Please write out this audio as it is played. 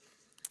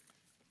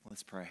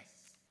Let's pray.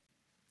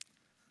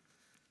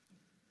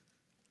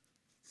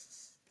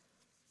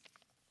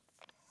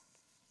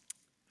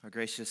 Our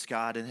gracious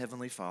God and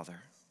Heavenly Father,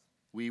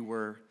 we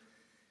were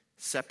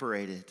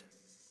separated,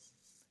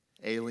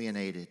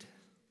 alienated,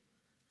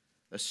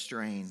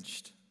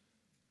 estranged,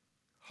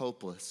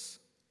 hopeless,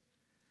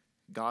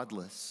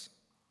 godless,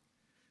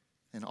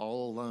 and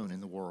all alone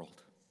in the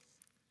world.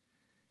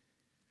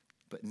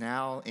 But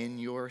now in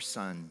your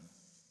Son,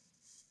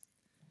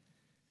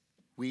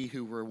 we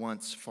who were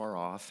once far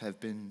off have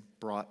been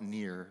brought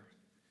near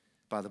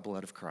by the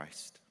blood of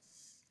Christ.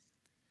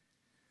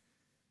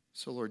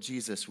 So, Lord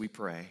Jesus, we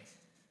pray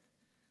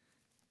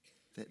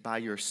that by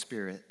your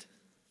Spirit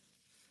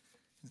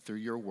and through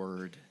your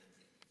word,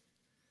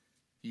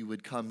 you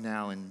would come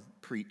now and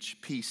preach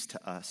peace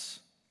to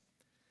us.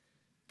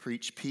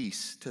 Preach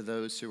peace to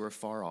those who are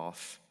far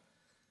off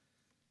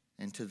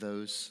and to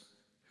those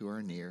who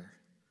are near,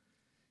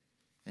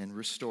 and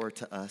restore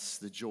to us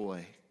the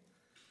joy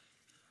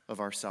of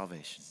our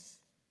salvation.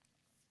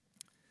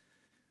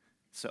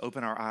 So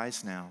open our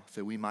eyes now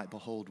that we might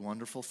behold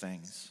wonderful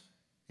things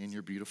in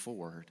your beautiful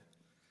word.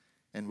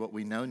 And what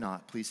we know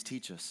not, please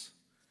teach us.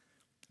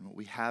 And what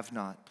we have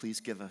not, please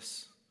give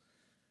us.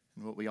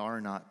 And what we are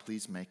not,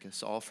 please make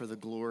us. All for the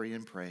glory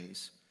and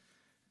praise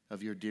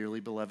of your dearly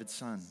beloved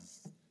Son,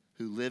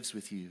 who lives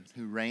with you,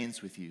 who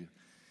reigns with you,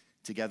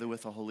 together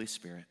with the Holy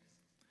Spirit.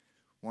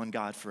 One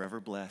God, forever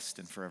blessed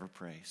and forever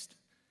praised.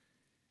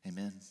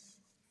 Amen.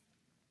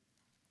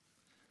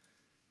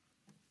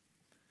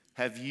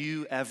 Have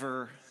you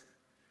ever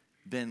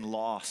been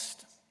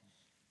lost?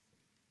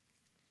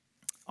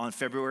 On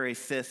February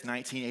 5th,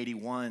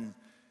 1981,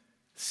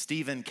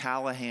 Stephen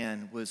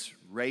Callahan was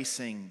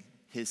racing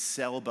his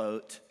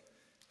sailboat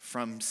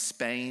from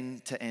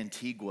Spain to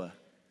Antigua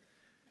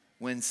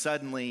when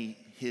suddenly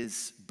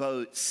his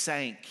boat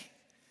sank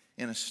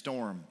in a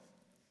storm.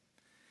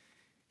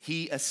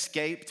 He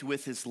escaped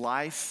with his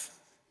life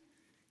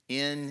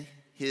in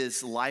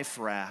his life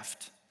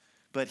raft,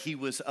 but he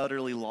was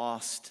utterly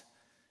lost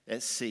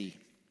at sea.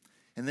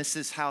 And this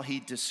is how he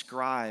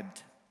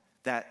described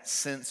that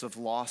sense of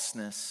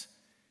lostness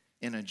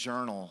in a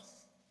journal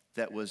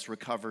that was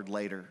recovered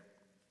later.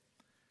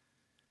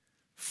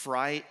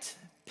 Fright,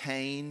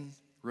 pain,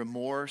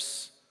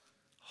 remorse,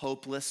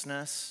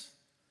 hopelessness.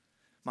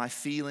 My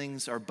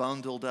feelings are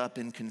bundled up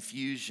in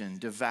confusion,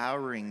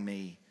 devouring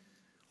me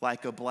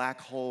like a black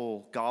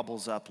hole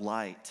gobbles up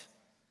light.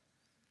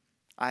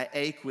 I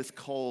ache with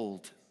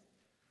cold.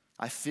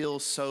 I feel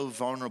so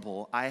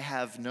vulnerable. I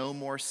have no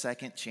more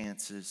second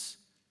chances.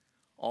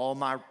 All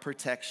my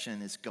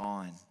protection is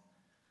gone.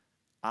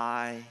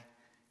 I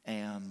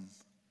am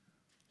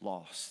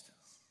lost.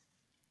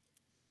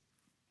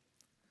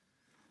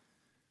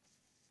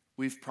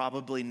 We've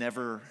probably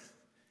never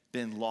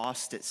been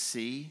lost at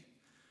sea,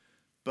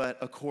 but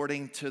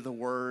according to the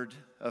Word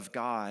of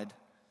God,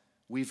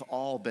 we've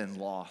all been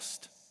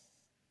lost.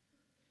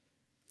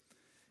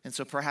 And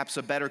so perhaps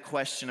a better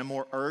question, a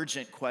more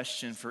urgent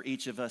question for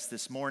each of us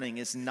this morning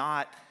is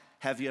not,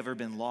 have you ever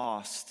been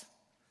lost,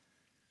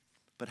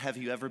 but have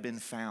you ever been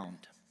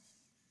found?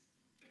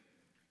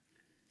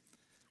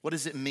 What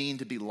does it mean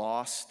to be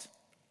lost?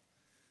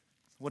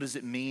 What does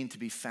it mean to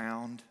be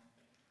found?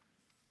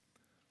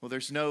 Well,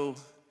 there's no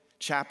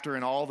chapter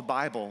in all the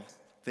Bible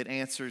that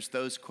answers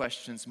those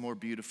questions more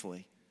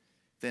beautifully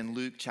than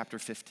Luke chapter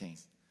 15.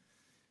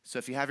 So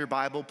if you have your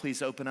Bible,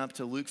 please open up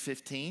to Luke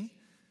 15.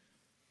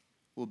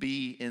 We'll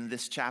be in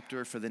this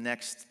chapter for the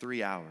next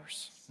 3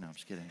 hours. No, I'm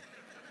just kidding.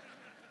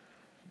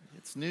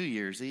 It's New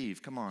Year's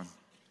Eve, come on.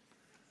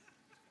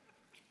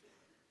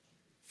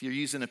 If you're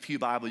using a Pew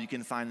Bible, you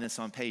can find this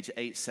on page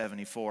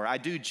 874. I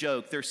do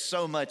joke, there's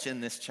so much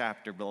in this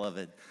chapter,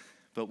 beloved,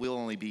 but we'll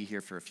only be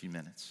here for a few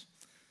minutes.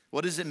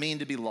 What does it mean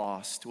to be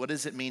lost? What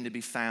does it mean to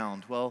be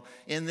found? Well,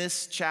 in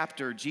this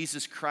chapter,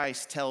 Jesus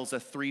Christ tells a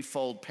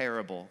threefold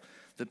parable.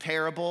 The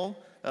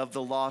parable of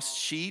the lost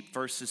sheep,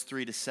 verses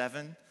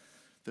 3-7.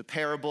 The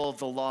parable of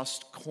the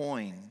lost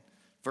coin,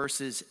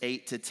 verses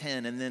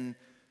 8-10. And then,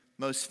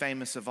 most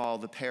famous of all,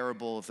 the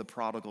parable of the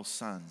prodigal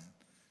son,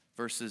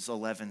 verses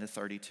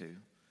 11-32.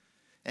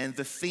 And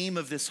the theme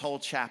of this whole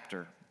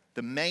chapter,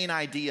 the main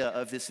idea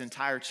of this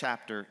entire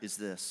chapter is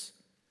this: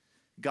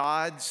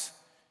 God's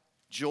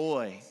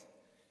joy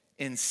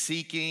in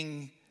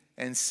seeking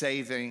and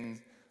saving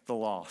the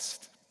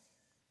lost.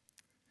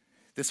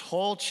 This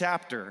whole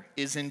chapter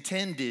is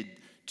intended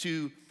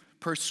to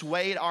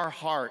persuade our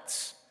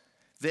hearts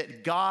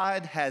that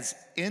God has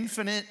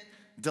infinite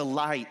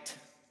delight,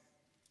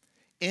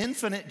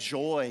 infinite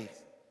joy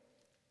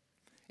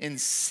in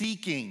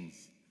seeking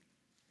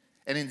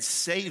and in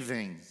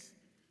saving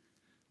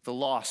the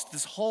lost.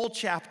 This whole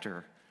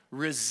chapter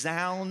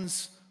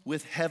resounds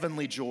with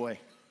heavenly joy,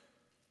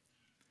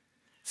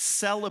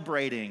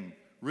 celebrating,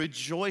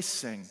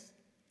 rejoicing,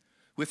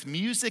 with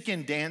music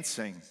and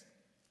dancing,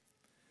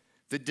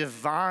 the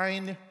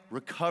divine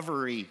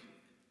recovery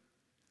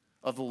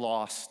of the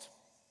lost.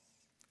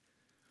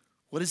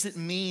 What does it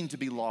mean to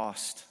be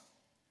lost?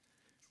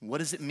 What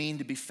does it mean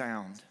to be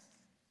found?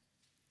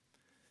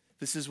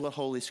 This is what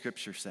Holy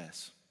Scripture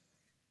says.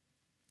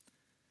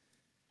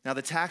 Now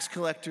the tax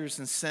collectors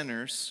and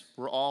sinners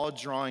were all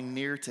drawing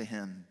near to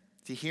him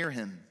to hear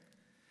him.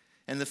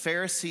 And the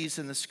Pharisees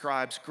and the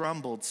scribes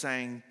grumbled,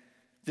 saying,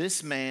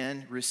 "This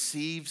man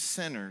receives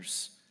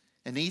sinners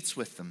and eats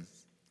with them."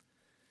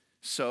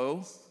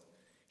 So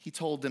he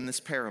told them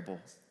this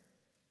parable.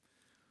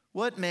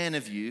 "What man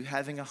of you,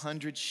 having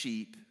 100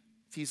 sheep,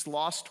 if he's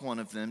lost one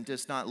of them,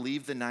 does not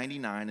leave the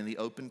 99 in the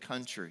open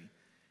country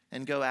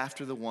and go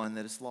after the one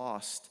that is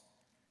lost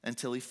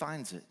until he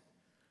finds it?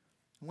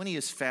 When he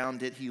has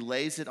found it, he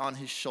lays it on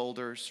his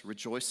shoulders,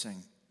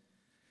 rejoicing.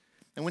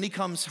 And when he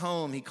comes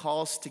home, he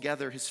calls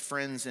together his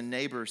friends and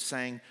neighbors,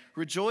 saying,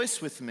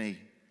 'Rejoice with me,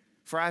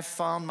 for I have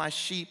found my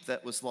sheep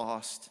that was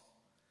lost.'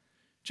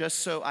 Just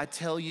so I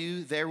tell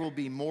you, there will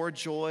be more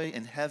joy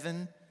in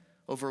heaven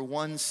over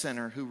one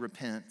sinner who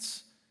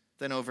repents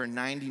than over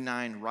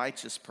 99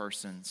 righteous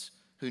persons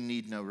who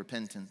need no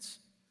repentance.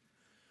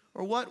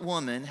 Or what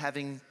woman,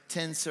 having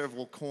 10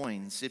 silver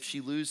coins, if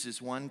she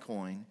loses one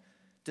coin,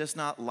 does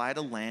not light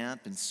a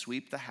lamp and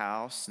sweep the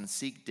house and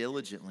seek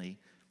diligently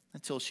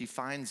until she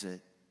finds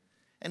it?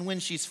 And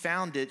when she's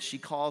found it, she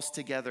calls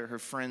together her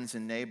friends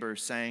and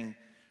neighbors, saying,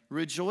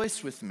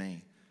 'Rejoice with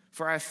me,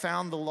 for I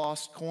found the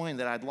lost coin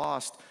that I'd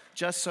lost.'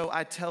 Just so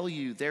I tell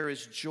you, there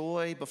is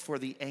joy before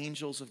the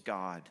angels of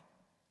God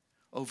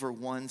over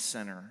one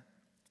sinner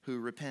who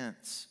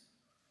repents."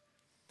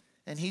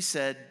 And he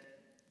said,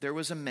 "There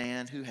was a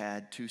man who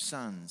had 2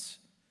 sons.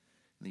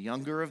 The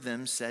younger of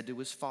them said to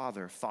his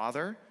father,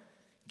 'Father,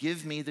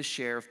 give me the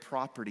share of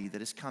property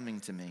that is coming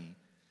to me.'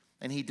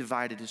 And he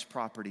divided his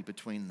property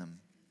between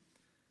them.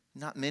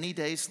 Not many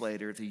days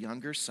later, the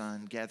younger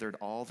son gathered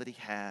all that he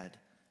had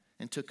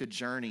and took a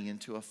journey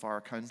into a far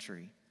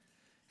country.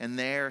 And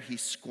there he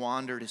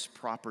squandered his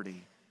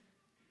property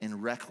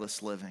in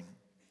reckless living.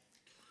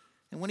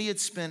 And when he had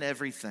spent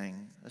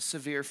everything, a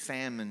severe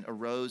famine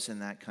arose in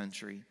that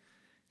country,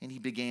 and he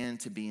began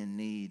to be in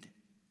need.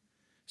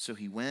 So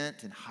he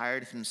went and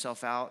hired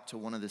himself out to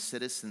one of the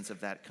citizens of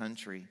that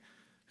country,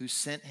 who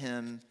sent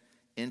him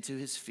into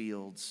his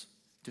fields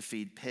to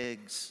feed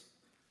pigs.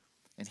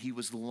 And he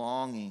was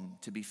longing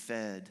to be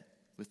fed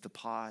with the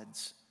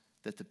pods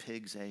that the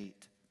pigs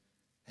ate,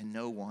 and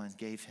no one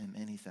gave him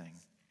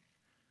anything.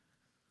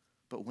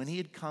 But when he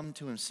had come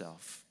to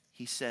himself,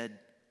 he said,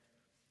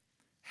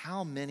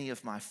 'How many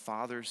of my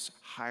father's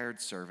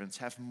hired servants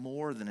have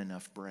more than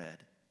enough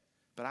bread,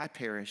 but I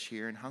perish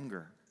here in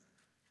hunger?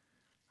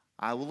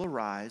 I will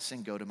arise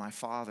and go to my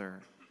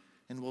father,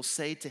 and will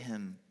say to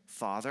him,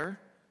 Father,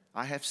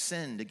 I have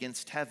sinned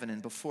against heaven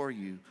and before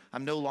you.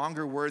 I'm no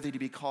longer worthy to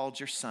be called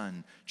your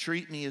son.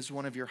 Treat me as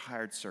one of your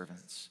hired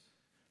servants.'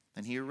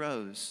 And he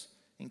arose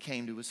and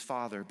came to his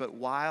father. But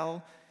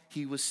while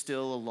he was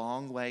still a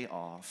long way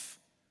off,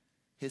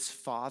 his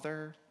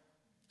father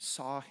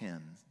saw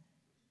him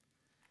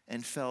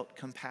and felt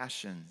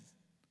compassion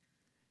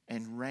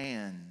and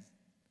ran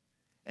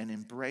and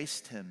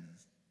embraced him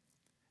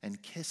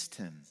and kissed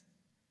him.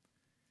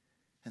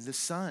 And the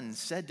son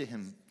said to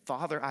him,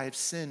 'Father, I have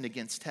sinned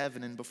against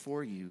heaven and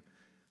before you.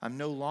 I'm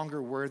no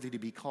longer worthy to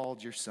be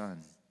called your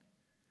son.'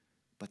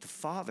 But the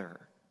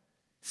father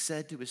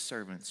said to his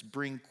servants,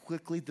 'Bring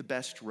quickly the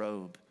best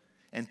robe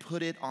and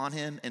put it on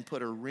him, and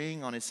put a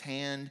ring on his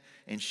hand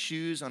and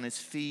shoes on his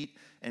feet,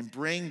 and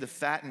bring the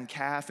fattened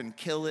calf and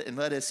kill it, and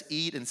let us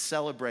eat and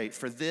celebrate.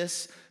 For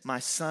this my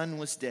son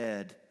was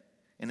dead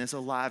and is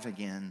alive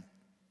again.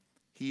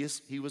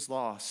 He was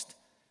lost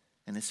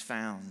and is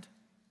found.'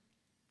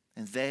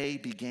 And they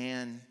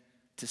began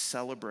to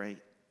celebrate.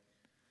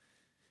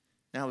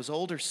 Now his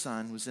older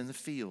son was in the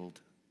field,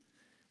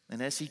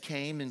 and as he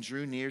came and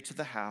drew near to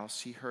the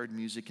house, he heard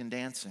music and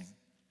dancing.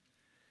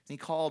 And he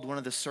called one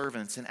of the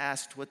servants and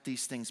asked what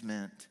these things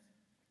meant.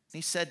 And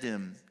he said to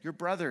him, 'Your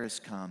brother has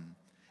come,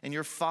 and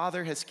your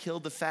father has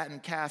killed the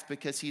fattened calf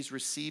because he's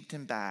received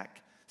him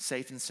back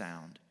safe and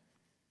sound.'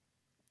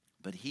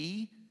 But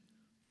he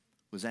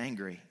was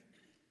angry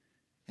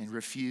and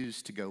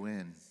refused to go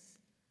in.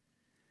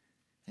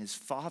 His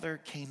father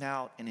came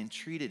out and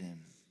entreated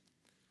him.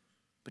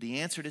 But he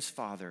answered his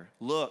father,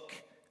 'Look,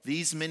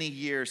 these many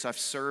years I've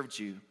served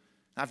you.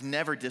 I've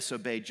never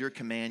disobeyed your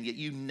command, yet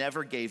you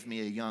never gave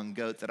me a young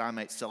goat that I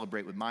might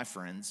celebrate with my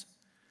friends.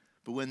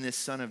 But when this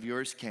son of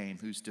yours came,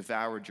 who's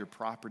devoured your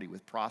property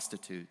with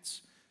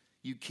prostitutes,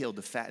 you killed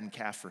the fattened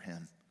calf for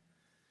him.'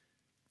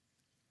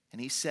 And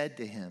he said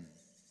to him,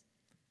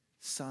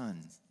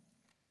 'Son,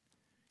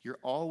 you're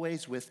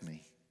always with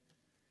me,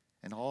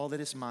 and all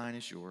that is mine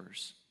is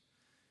yours.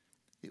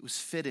 It was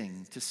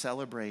fitting to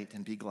celebrate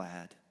and be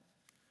glad.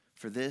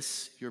 For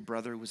this your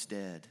brother was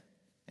dead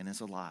and is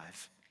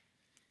alive.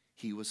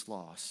 He was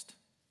lost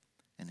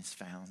and is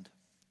found.'"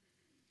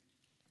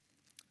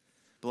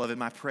 Beloved,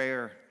 my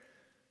prayer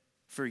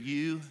for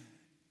you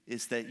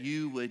is that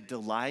you would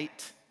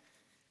delight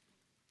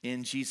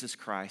in Jesus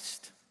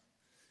Christ,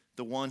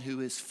 the one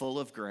who is full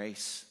of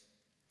grace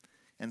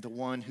and the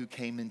one who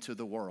came into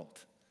the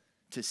world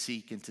to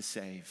seek and to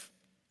save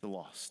the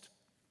lost.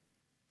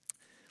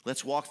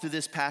 Let's walk through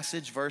this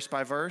passage verse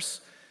by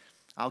verse.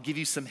 I'll give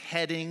you some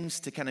headings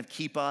to kind of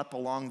keep up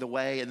along the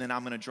way, and then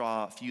I'm going to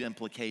draw a few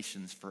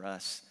implications for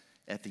us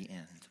at the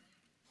end.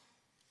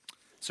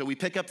 So we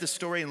pick up the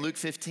story in Luke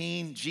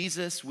 15.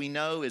 Jesus, we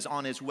know, is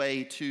on his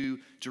way to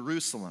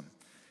Jerusalem.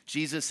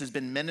 Jesus has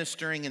been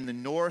ministering in the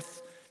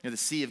north, near the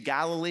Sea of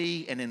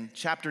Galilee, and in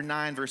chapter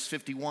 9, verse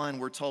 51,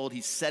 we're told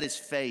he set his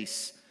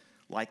face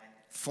like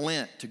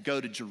flint to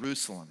go to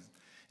Jerusalem.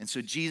 And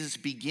so Jesus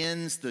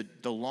begins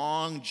the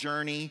long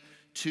journey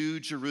to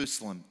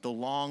Jerusalem, the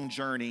long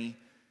journey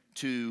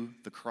to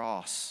the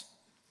cross.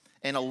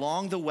 And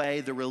along the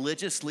way, the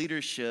religious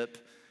leadership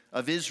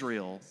of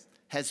Israel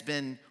has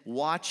been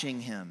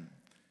watching him.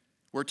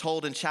 We're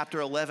told in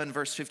chapter 11,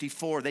 verse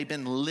 54, they've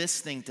been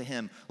listening to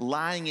him,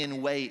 lying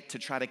in wait to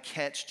try to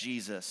catch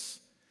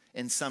Jesus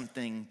in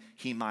something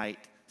he might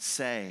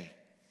say.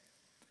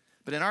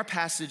 But in our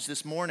passage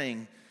this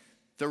morning,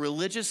 the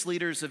religious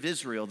leaders of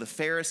Israel, the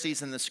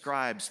Pharisees and the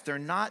scribes, they're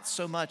not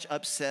so much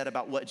upset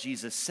about what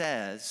Jesus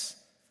says,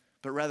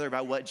 but rather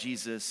about what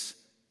Jesus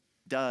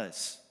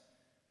does.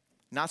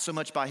 Not so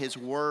much by his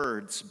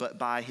words, but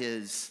by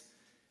his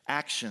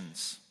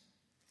actions.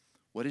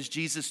 What is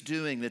Jesus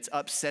doing that's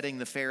upsetting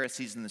the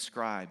Pharisees and the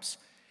scribes?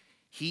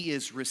 He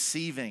is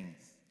receiving.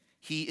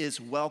 He is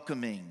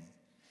welcoming.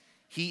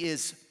 He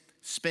is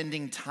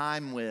spending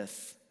time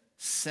with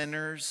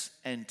sinners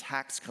and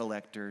tax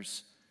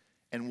collectors.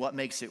 And what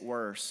makes it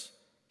worse,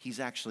 he's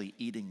actually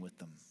eating with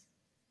them.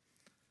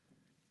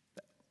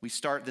 We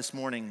start this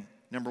morning,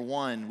 number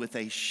one, with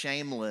a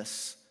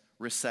shameless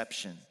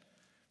reception.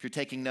 If you're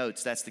taking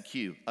notes, that's the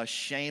cue. A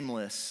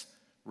shameless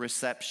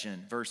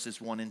reception,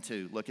 verses 1 and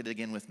 2. Look at it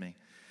again with me.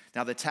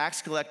 Now the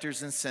tax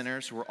collectors and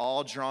sinners were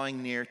all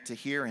drawing near to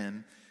hear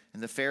him,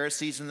 and the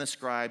Pharisees and the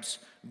scribes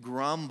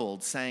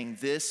grumbled, saying,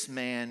 "This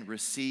man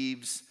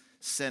receives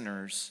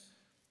sinners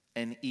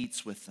and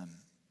eats with them."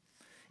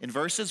 In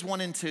verses 1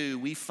 and 2,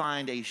 we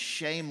find a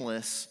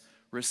shameless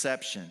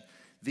reception.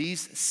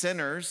 These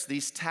sinners,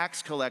 these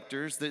tax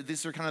collectors,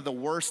 these are kind of the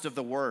worst of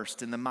the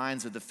worst in the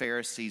minds of the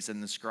Pharisees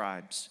and the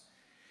scribes.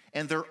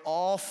 And they're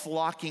all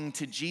flocking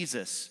to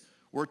Jesus.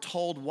 We're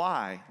told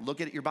why. Look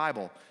at your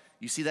Bible.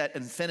 You see that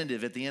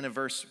infinitive at the end of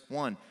verse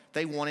 1.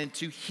 They wanted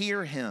to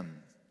hear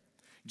him.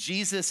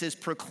 Jesus is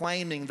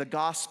proclaiming the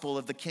gospel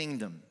of the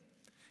kingdom.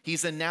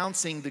 He's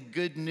announcing the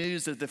good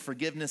news of the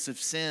forgiveness of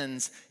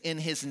sins in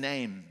his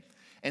name.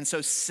 And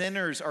so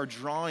sinners are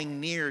drawing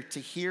near to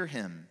hear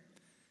him.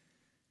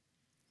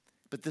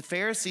 But the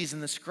Pharisees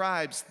and the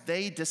scribes,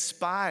 they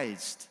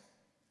despised,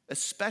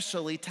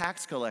 especially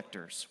tax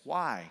collectors.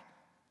 Why?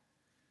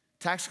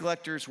 Tax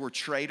collectors were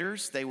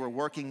traitors. They were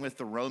working with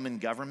the Roman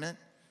government,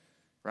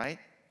 right?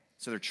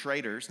 So they're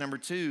traitors. Number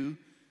two,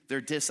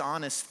 they're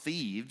dishonest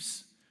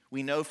thieves.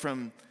 We know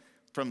from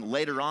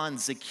later on,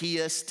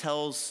 Zacchaeus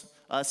tells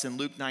us in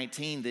Luke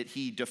 19 that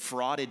he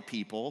defrauded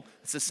people.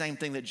 It's the same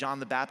thing that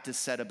John the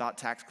Baptist said about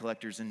tax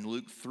collectors in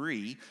Luke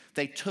 3.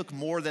 They took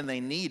more than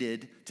they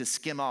needed to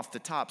skim off the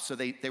top, so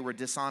they were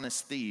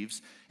dishonest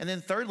thieves. And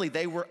then thirdly,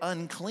 they were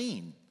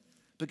unclean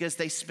because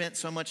they spent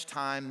so much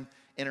time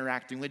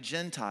interacting with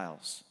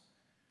Gentiles.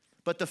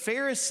 But the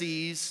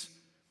Pharisees,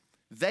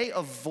 they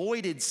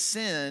avoided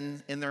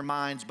sin in their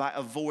minds by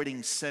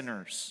avoiding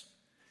sinners.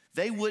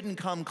 They wouldn't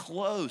come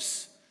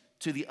close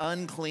to the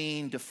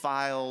unclean,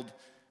 defiled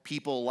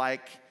people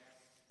like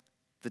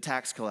the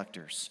tax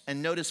collectors.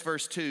 And notice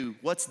verse 2,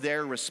 what's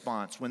their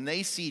response? When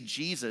they see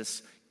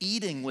Jesus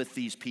eating with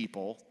these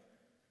people,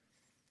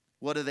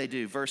 what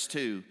do? Verse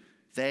 2,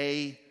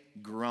 they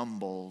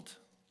grumbled,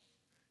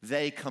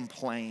 they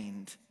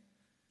complained,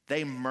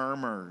 they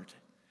murmured.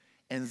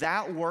 And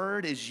that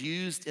word is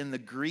used in the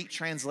Greek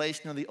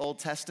translation of the Old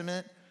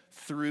Testament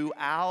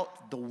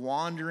throughout the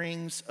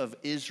wanderings of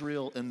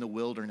Israel in the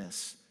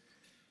wilderness.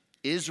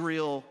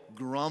 Israel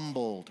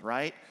grumbled,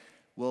 right?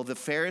 Well, the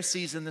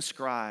Pharisees and the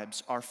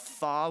scribes are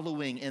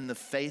following in the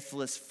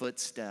faithless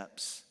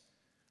footsteps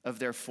of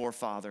their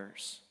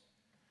forefathers.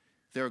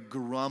 They're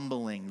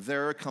grumbling,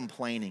 they're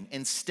complaining.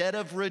 Instead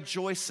of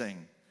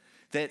rejoicing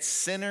that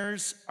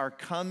sinners are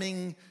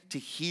coming to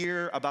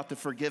hear about the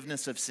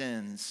forgiveness of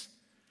sins,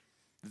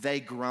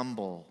 they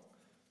grumble.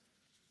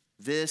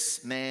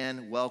 This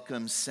man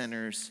welcomes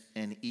sinners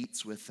and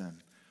eats with them.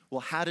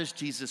 Well, how does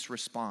Jesus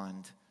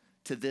respond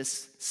to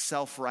this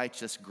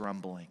self-righteous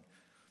grumbling?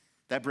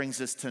 That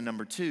brings us to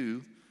number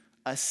 2,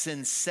 a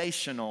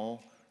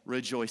sensational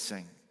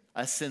rejoicing.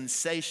 A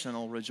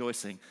sensational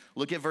rejoicing.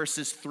 Look at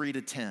verses 3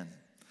 to 10.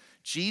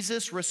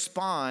 Jesus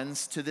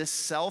responds to this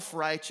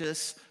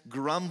self-righteous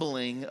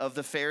grumbling of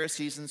the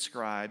Pharisees and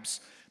scribes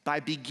by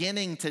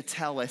beginning to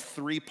tell a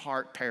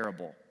 3-part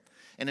parable.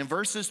 And in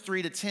verses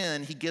 3 to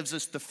 10, he gives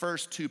us the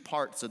first 2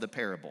 parts of the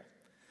parable.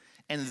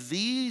 And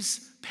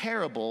these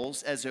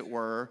parables, as it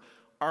were,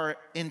 are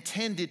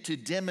intended to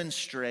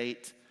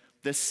demonstrate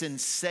the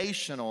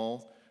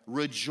sensational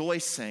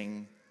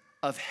rejoicing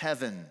of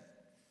heaven.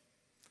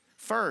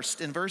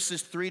 First, in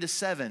verses 3 to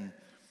 7,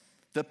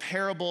 the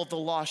parable of the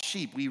lost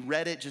sheep. We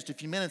read it just a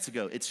few minutes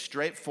ago. It's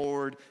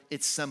straightforward,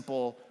 it's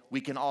simple.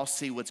 We can all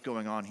see what's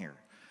going on here.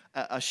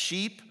 A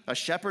sheep, a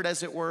shepherd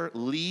as it were,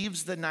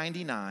 leaves the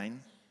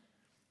 99.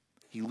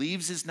 He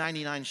leaves his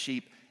 99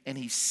 sheep and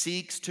he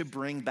seeks to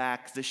bring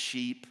back the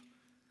sheep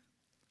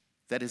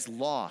that is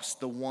lost,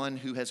 the one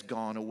who has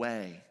gone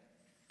away.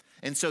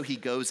 And so he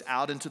goes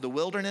out into the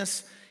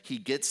wilderness, he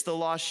gets the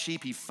lost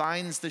sheep, he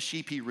finds the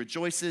sheep, he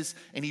rejoices,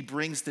 and he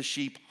brings the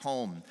sheep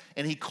home.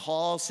 And he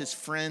calls his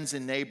friends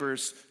and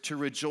neighbors to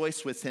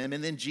rejoice with him.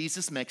 And then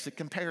Jesus makes a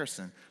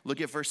comparison. Look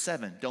at verse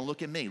 7. Don't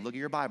look at me. Look at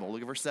your Bible.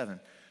 Look at verse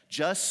 7.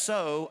 Just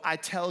so I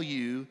tell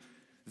you,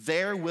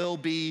 there will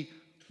be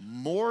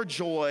more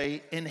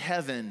joy in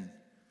heaven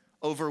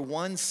over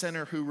one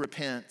sinner who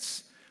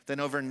repents than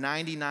over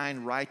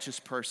 99 righteous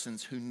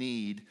persons who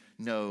need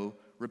no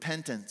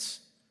repentance.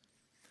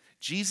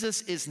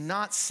 Jesus is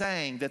not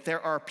saying that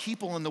there are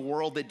people in the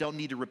world that don't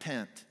need to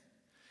repent.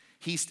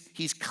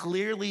 He's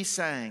clearly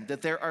saying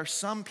that there are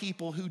some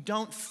people who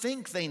don't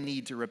think they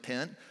need to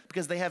repent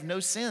because they have no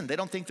sin. They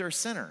don't think they're a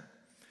sinner.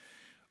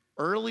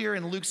 Earlier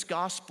in Luke's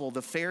gospel,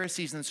 the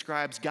Pharisees and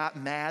scribes got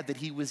mad that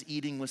he was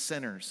eating with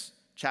sinners,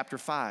 chapter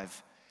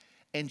 5.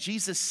 And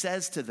Jesus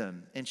says to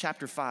them in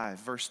chapter 5,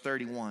 verse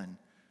 31,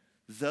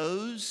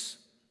 those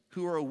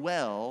who are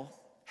well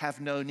have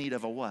no need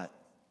of a what?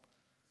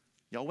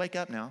 Y'all wake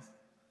up now.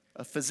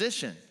 A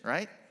physician,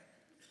 right?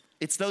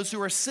 It's those who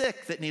are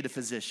sick that need a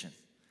physician.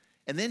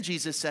 And then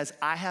Jesus says,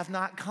 I have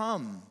not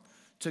come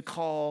to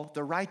call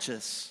the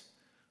righteous,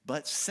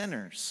 but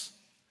sinners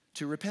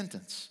to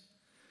repentance.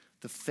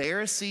 The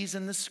Pharisees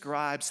and the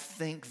scribes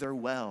think they're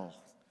well.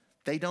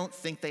 They don't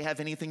think they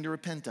have anything to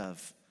repent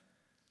of.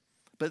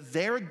 But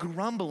their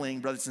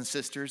grumbling, brothers and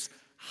sisters,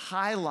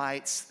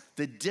 highlights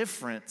the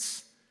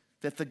difference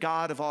that the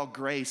God of all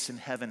grace in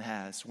heaven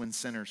has when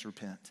sinners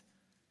repent.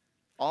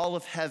 All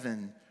of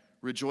heaven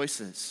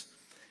rejoices.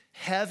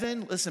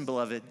 Heaven, listen,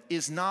 beloved,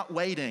 is not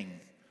waiting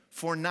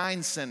for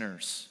 9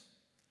 sinners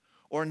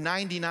or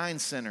 99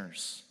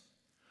 sinners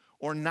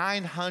or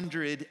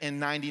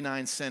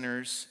 999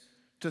 sinners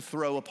to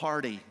throw a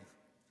party.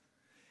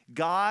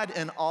 God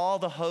and all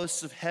the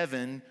hosts of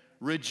heaven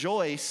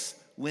rejoice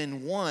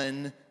when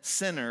one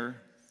sinner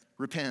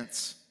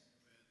repents.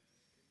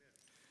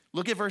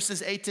 Look at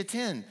verses 8 to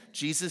 10.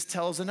 Jesus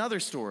tells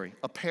another story,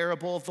 a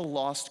parable of the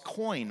lost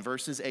coin,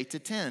 verses 8 to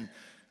 10.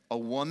 A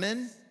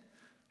woman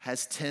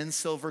has 10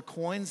 silver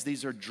coins.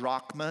 These are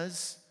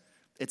drachmas.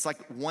 It's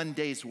like one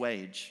day's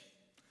wage.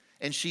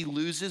 And she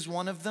loses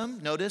one of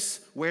them.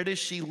 Notice, where does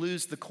she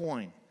lose the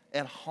coin?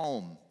 At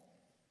home.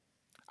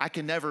 I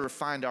can never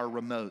find our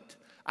remote.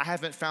 I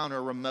haven't found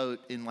our remote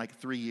in like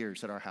 3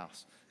 years at our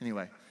house.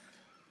 Anyway,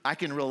 I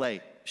can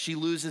relate. She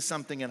loses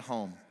something at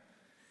home.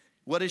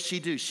 What does she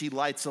do? She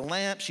lights a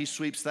lamp, she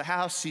sweeps the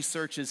house, she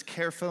searches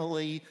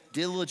carefully,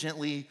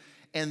 diligently,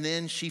 and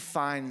then she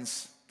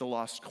finds the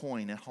lost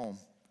coin at home.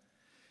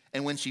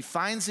 And when she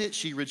finds it,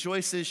 she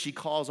rejoices. She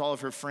calls all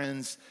of her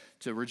friends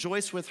to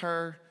rejoice with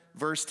her.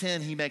 Verse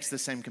 10, he makes the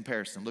same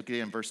comparison. Look at it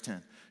in verse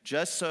 10.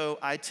 Just so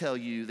I tell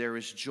you, there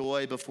is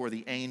joy before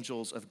the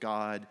angels of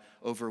God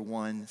over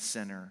one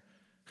sinner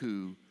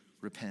who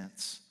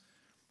repents.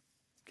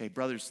 Okay,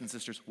 brothers and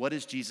sisters, what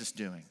is Jesus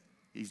doing?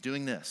 He's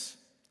doing this.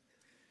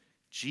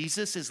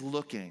 Jesus is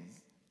looking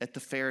at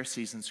the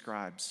Pharisees and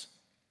scribes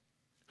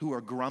who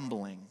are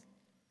grumbling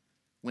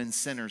when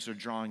sinners are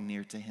drawing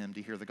near to him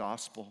to hear the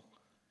gospel.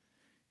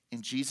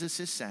 And Jesus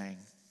is saying,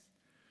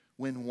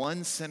 when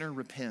one sinner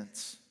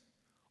repents,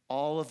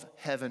 all of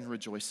heaven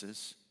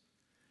rejoices,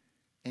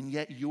 and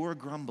yet you're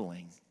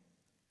grumbling.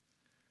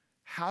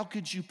 How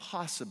could you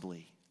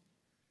possibly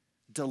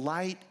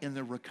delight in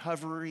the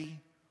recovery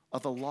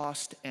of a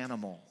lost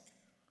animal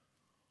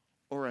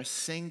or a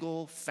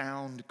single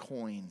found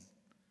coin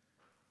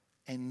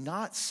and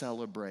not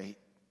celebrate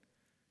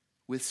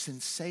with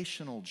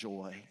sensational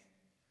joy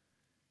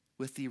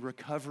with the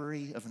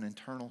recovery of an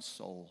eternal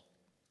soul?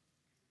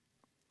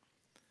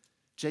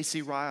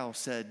 J.C. Ryle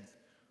said,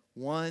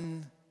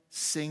 one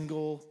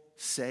single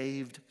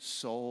saved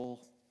soul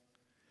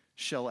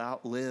shall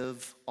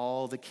outlive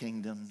all the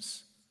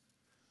kingdoms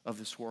of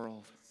this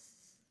world.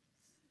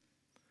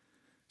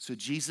 So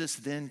Jesus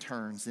then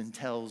turns and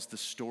tells the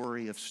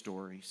story of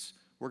stories.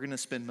 We're going to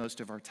spend most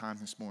of our time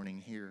this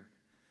morning here.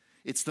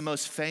 It's the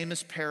most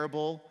famous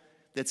parable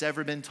that's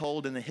ever been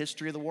told in the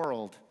history of the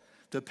world,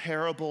 the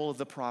parable of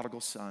the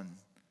prodigal son.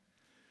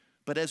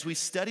 But as we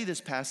study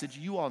this passage,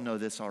 you all know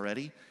this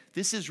already,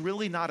 this is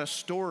really not a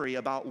story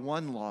about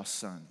one lost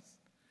son.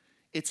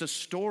 It's a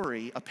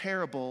story, a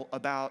parable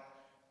about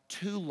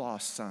 2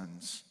 lost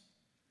sons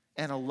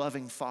and a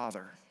loving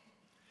father.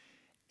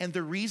 And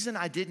the reason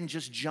I didn't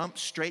just jump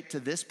straight to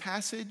this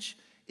passage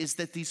is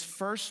that these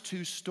first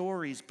 2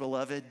 stories,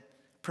 beloved,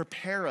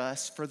 prepare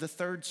us for the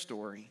third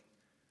story.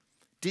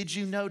 Did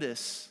you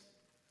notice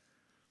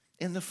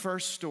in the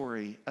first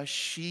story, a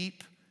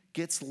sheep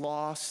gets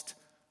lost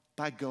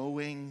by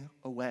going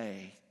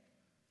away?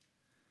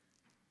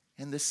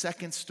 In the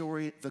second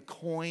story, the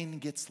coin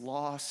gets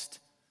lost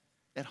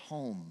at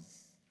home.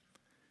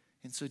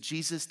 And so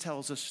Jesus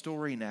tells a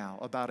story now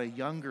about a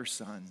younger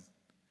son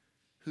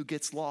who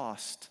gets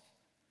lost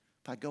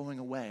by going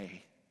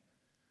away.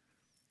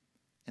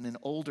 and an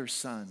older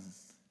son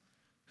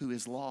who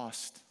is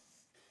lost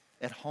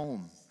at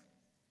home.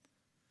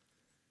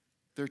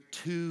 There are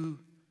two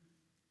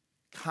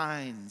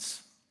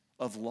kinds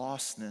of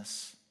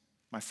lostness,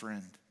 my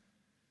friend,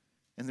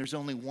 and there's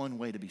only one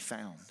way to be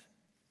found.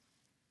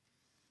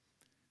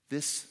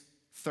 This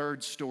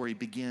third story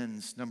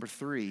begins, number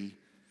 3,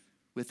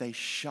 with a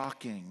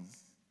shocking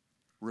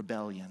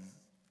rebellion.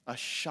 A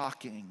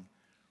shocking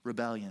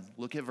rebellion.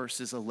 Look at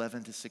verses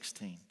 11 to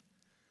 16.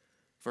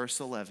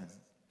 Verse 11.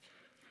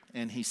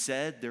 And he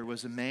said, there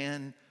was a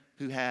man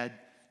who had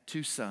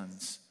 2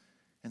 sons,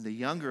 and the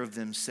younger of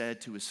them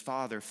said to his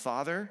father,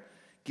 Father,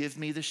 give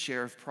me the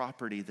share of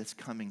property that's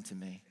coming to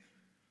me.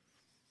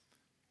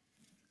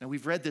 Now,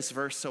 we've read this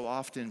verse so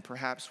often,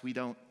 perhaps we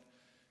don't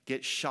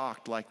get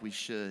shocked like we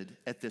should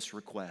at this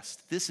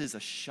request. This is a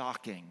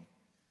shocking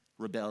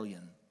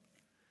rebellion.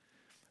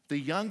 The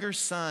younger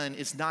son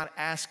is not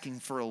asking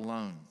for a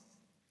loan.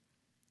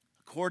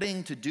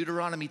 According to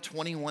Deuteronomy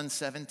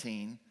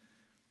 21:17,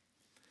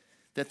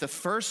 that the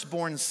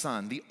firstborn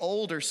son, the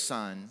older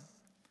son,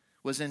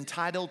 was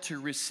entitled to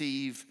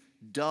receive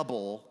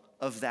double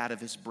of that of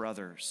his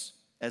brothers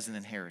as an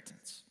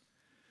inheritance.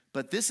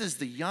 But this is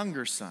the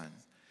younger son.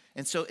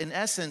 And so in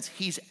essence,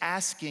 he's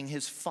asking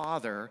his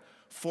father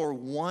for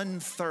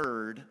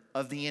 1/3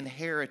 of the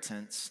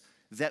inheritance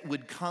that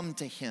would come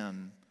to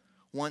him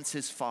once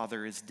his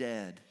father is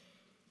dead.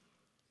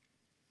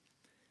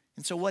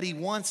 And so what he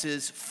wants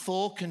is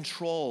full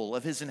control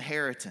of his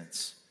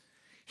inheritance.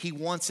 He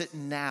wants it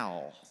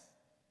now.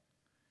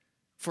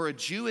 For a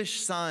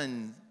Jewish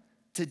son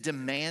to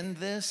demand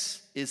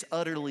this is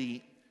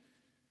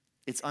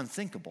it's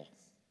unthinkable.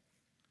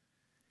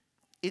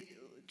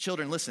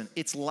 Children, listen,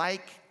 it's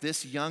like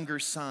this younger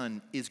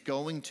son is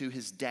going to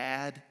his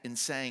dad and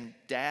saying,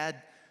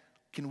 Dad,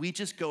 can we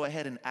just go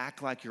ahead and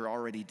act like you're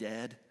already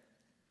dead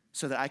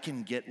so that I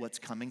can get what's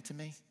coming to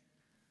me?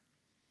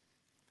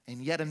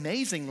 And yet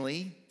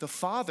amazingly, the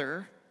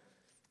father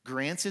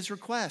grants his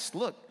request.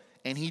 Look,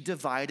 and he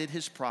divided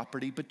his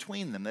property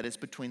between them, that is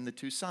between the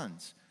 2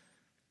 sons.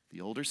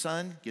 The older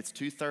son gets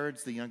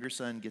 2/3, the younger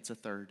son gets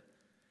 1/3.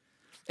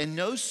 And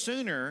no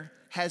sooner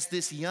has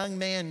this young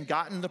man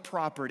gotten the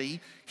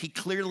property, he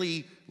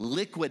clearly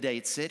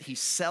liquidates it, he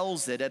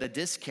sells it at a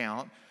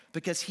discount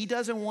because he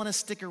doesn't want to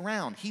stick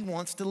around. He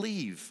wants to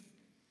leave.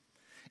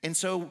 And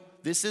so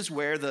this is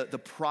where the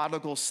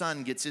prodigal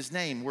son gets his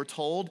name. We're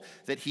told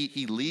that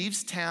he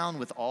leaves town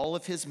with all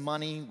of his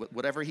money,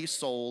 whatever he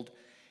sold,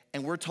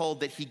 and we're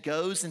told that he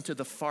goes into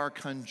the far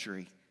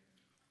country.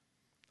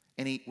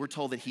 And we're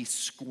told that he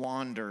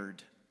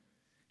squandered,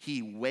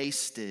 he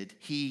wasted,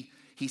 he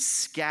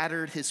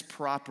scattered his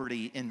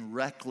property in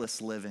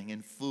reckless living,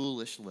 in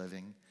foolish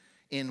living,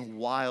 in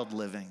wild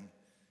living.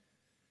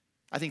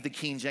 I think the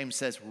King James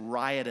says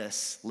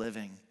riotous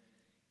living.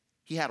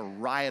 He had a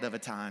riot of a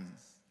time.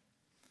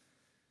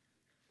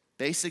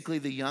 Basically,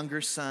 the younger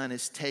son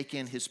has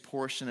taken his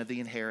portion of the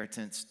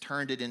inheritance,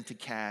 turned it into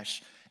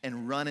cash,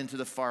 and run into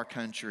the far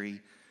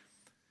country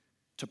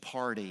to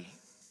party.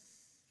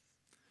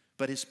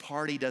 But his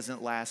party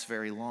doesn't last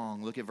very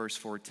long. Look at verse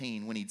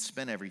 14. When he'd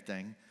spent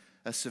everything,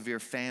 a severe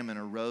famine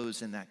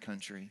arose in that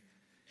country,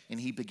 and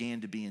he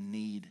began to be in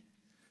need.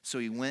 So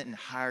he went and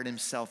hired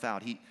himself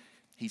out.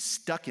 He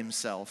stuck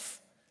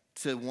himself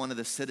to one of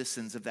the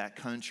citizens of that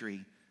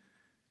country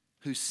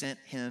who sent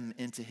him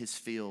into his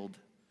field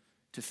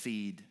to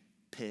feed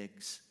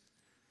pigs.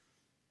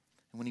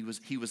 And when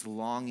he was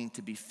longing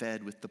to be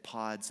fed with the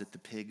pods that the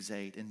pigs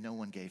ate, and no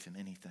one gave him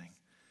anything.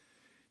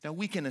 Now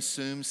we can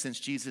assume, since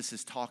Jesus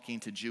is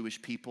talking to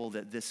Jewish people,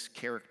 that this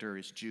character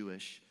is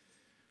Jewish.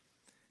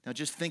 Now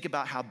just think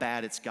about how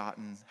bad it's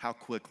gotten, how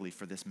quickly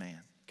for this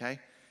man, okay?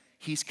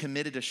 He's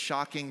committed a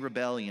shocking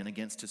rebellion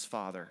against his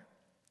father.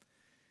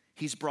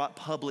 He's brought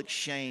public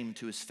shame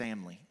to his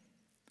family.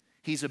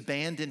 He's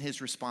abandoned his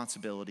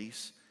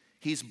responsibilities.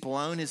 He's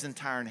blown his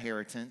entire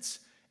inheritance.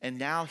 And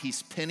now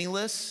he's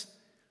penniless,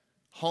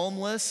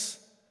 homeless,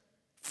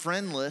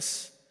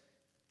 friendless,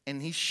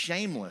 and he's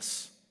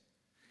shameless.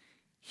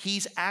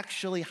 He's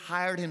actually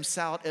hired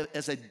himself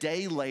as a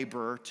day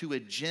laborer to a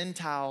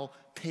Gentile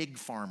pig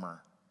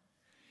farmer.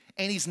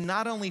 And he's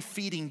not only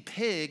feeding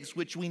pigs,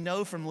 which we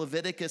know from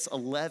Leviticus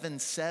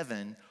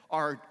 11:7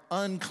 are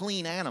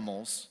unclean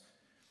animals.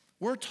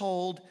 We're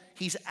told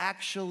he's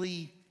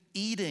actually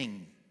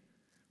eating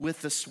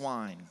with the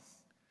swine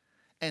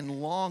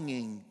and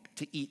longing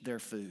to eat their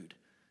food.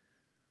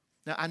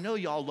 Now, I know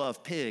y'all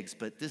love pigs,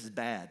 but this is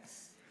bad.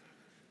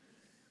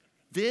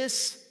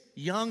 This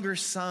younger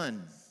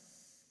son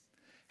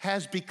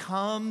has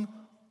become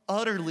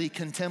utterly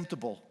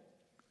contemptible.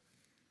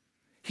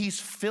 He's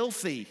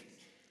filthy.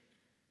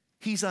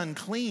 He's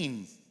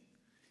unclean.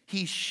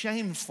 He's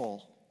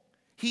shameful.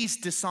 He's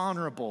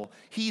dishonorable.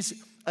 He's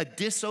a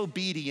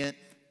disobedient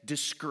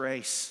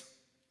disgrace.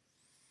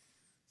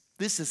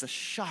 This is a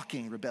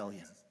shocking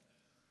rebellion.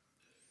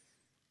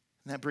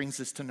 And that brings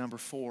us to number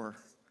 4,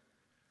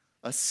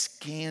 a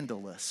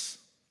scandalous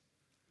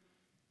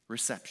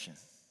reception.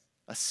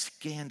 A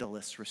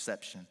scandalous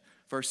reception.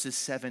 Verses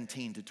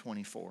 17 to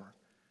 24.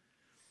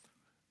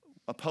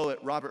 A poet,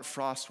 Robert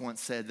Frost, once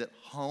said that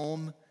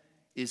home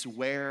is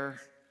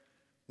where,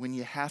 when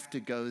you have to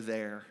go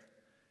there,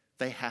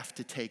 they have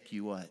to take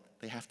you what?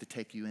 They have to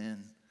take you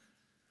in.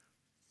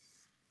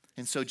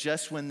 And so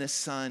just when this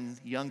son,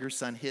 younger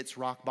son, hits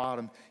rock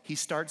bottom, he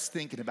starts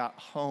thinking about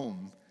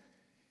home.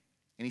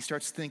 And he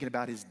starts thinking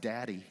about his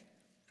daddy.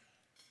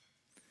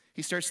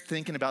 He starts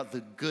thinking about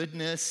the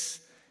goodness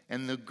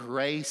and the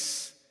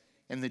grace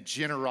and the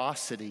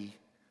generosity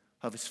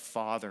of his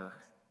father.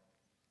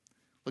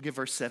 Look at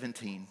verse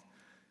 17.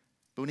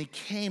 But when he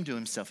came to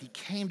himself, he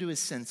came to his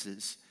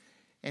senses,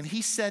 and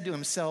he said to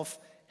himself,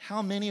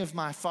 how many of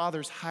my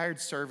father's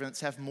hired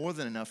servants have more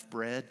than enough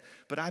bread,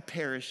 but I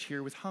perish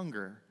here with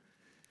hunger?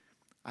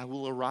 I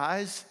will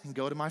arise and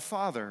go to my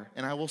father,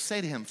 and I will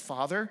say to him,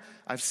 Father,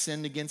 I've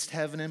sinned against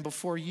heaven and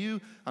before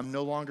you. I'm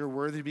no longer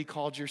worthy to be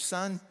called your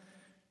son.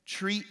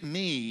 Treat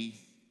me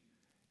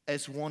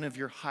as one of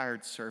your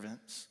hired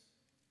servants.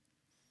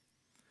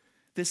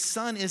 This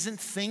son isn't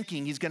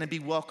thinking he's going to be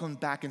welcomed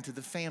back into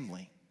the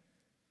family.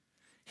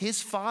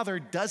 His father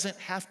doesn't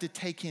have to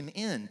take him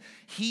in.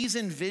 He's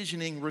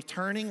envisioning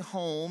returning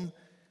home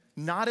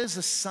not as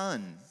a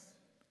son,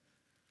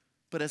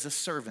 but as a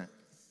servant.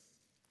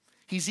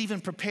 He's even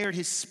prepared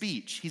his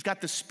speech. He's got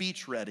the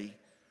speech ready.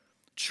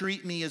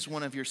 Treat me as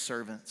one of your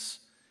servants.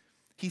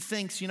 He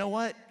thinks, you know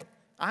what?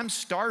 I'm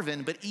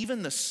starving, but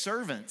even the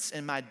servants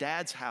in my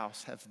dad's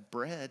house have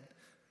bread.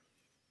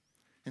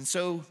 And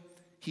so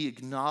he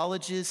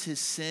acknowledges his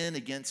sin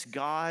against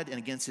God and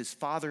against his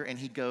father, and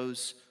he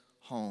goes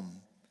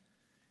home.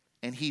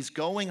 And he's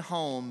going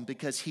home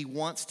because he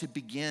wants to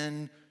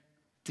begin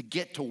to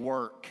get to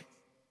work,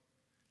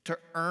 to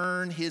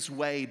earn his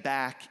way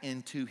back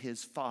into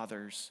his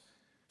father's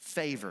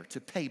favor,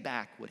 to pay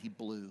back what he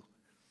blew.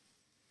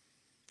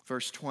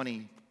 Verse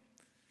 20,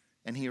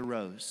 and he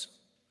arose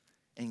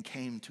and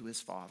came to his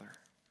father.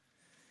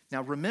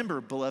 Now remember,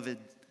 beloved,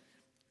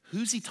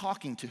 who's he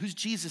talking to? Who's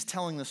Jesus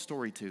telling this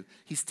story to?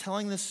 He's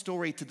telling this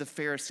story to the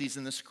Pharisees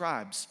and the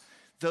scribes.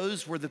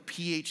 Those were the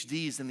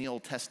PhDs in the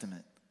Old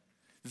Testament.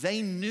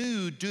 They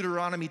knew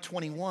Deuteronomy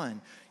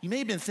 21. You may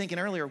have been thinking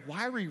earlier,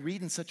 why are we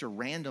reading such a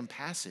random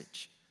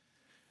passage?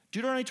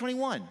 Deuteronomy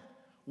 21.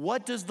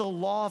 What does the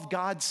law of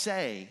God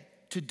say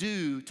to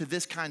do to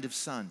this kind of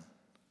son?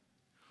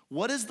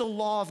 What does the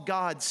law of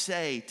God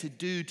say to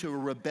do to a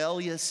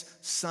rebellious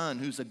son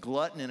who's a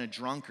glutton and a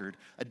drunkard,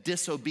 a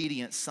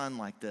disobedient son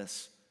like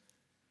this?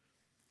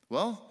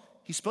 Well,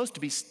 he's supposed to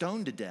be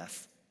stoned to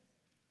death.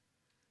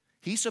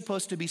 He's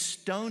supposed to be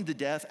stoned to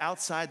death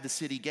outside the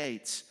city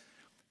gates.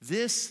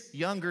 This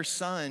younger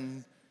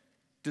son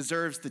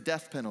deserves the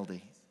death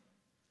penalty.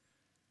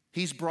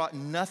 He's brought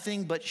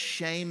nothing but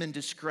shame and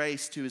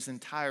disgrace to his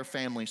entire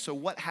family. So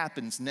what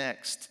happens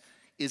next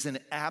is an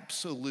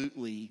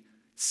absolutely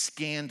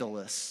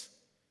scandalous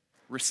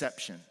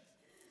reception.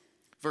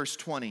 Verse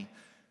 20,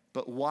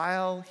 but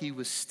while he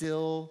was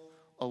still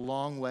a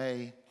long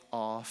way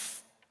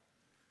off,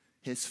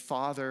 his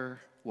father,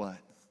 what?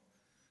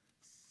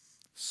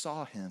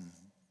 Saw him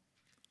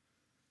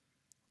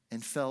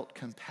and felt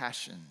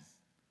compassion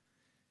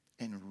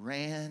and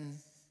ran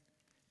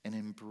and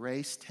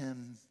embraced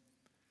him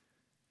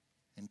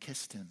and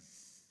kissed him.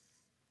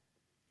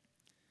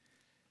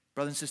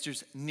 Brothers and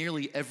sisters,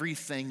 nearly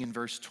everything in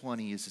verse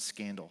 20 is a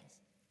scandal.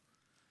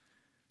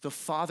 The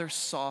father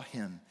saw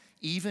him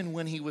even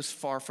when he was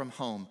far from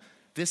home.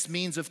 This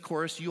means, of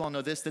course, you all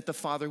know this, that the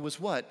father was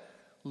what?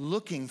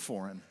 Looking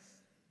for him.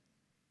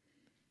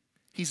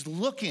 He's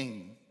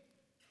looking.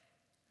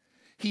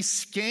 He's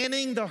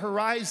scanning the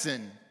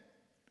horizon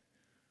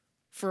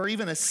for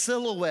even a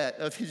silhouette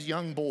of his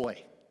young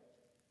boy.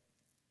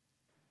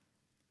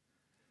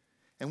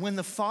 And when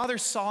the father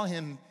saw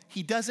him,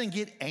 he doesn't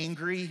get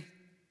angry.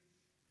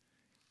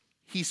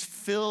 He's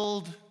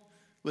filled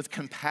with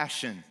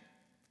compassion,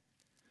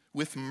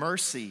 with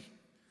mercy.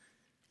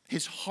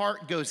 His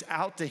heart goes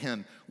out to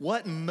him.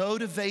 What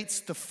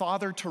motivates the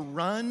father to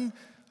run?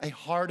 A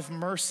heart of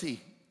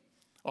mercy,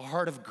 a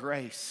heart of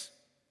grace.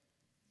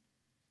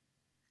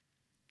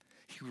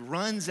 He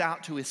runs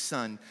out to his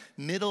son.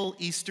 Middle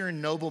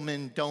Eastern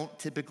noblemen don't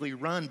typically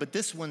run, but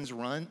this one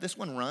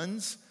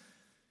runs.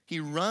 He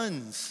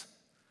runs.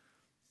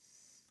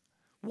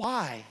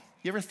 Why?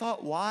 You ever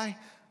thought why?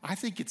 I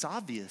think it's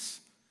obvious.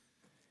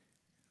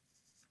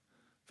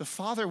 The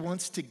father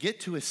wants to get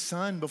to his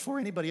son before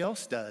anybody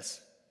else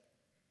does.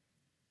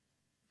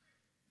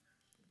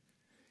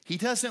 He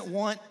doesn't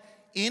want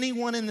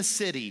anyone in the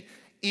city,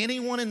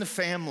 anyone in the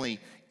family,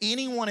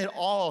 anyone at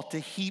all to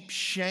heap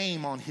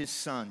shame on his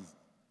son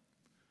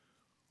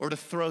or to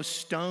throw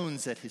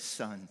stones at his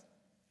son.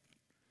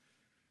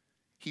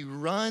 He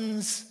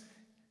runs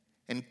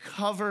and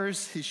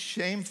covers his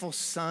shameful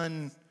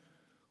son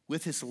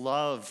with his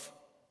love.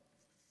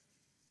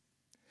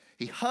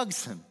 He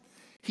hugs him.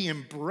 He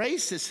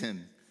embraces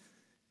him,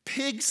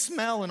 pig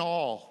smell and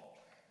all.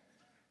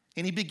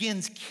 And he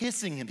begins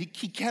kissing him. He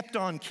kept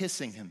on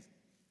kissing him.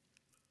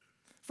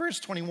 Verse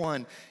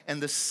 21,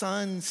 and the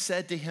son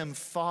said to him,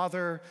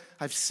 Father,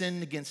 I've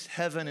sinned against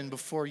heaven and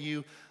before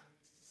you.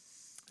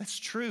 That's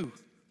true.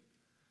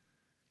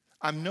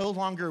 I'm no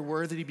longer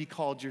worthy to be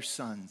called your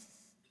son.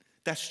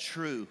 That's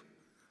true.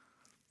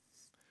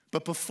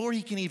 But before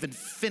he can even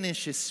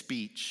finish his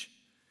speech,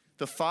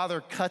 the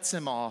father cuts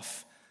him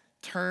off,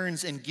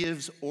 turns and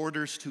gives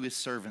orders to his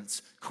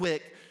servants.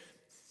 Quick,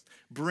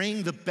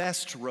 bring the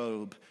best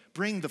robe,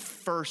 bring the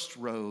first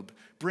robe,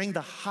 bring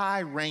the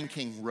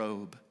high-ranking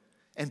robe,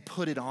 and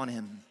put it on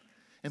him,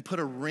 and put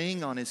a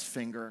ring on his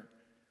finger,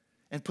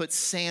 and put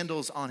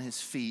sandals on his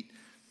feet.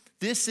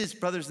 This is,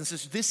 brothers and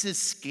sisters, this is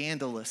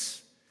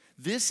scandalous.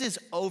 This is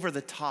over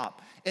the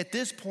top. At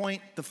this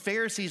point, the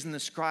Pharisees and the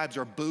scribes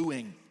are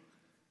booing.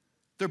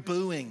 They're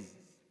booing.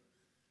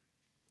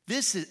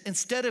 This is,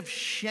 instead of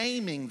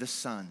shaming the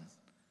son,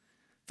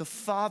 the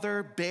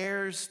father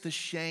bears the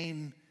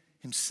shame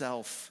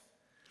himself.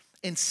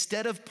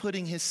 Instead of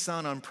putting his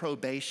son on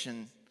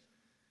probation,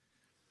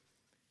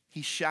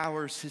 he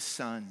showers his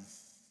son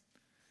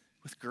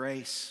with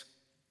grace.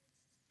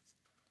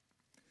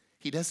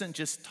 He doesn't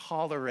just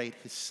tolerate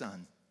his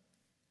son.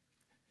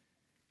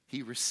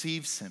 He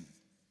receives him.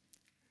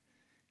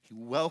 He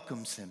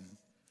welcomes him,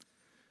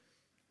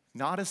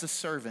 not as a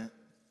servant,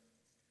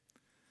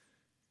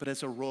 but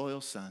as a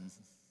royal son.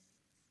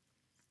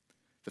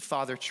 The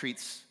father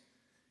treats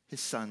his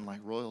son like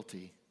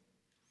royalty.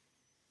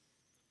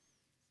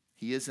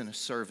 He isn't a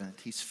servant,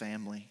 he's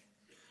family.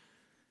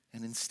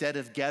 And instead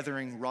of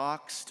gathering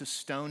rocks to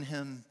stone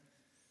him,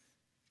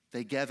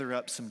 they gather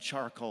up some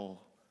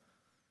charcoal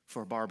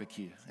for a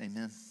barbecue.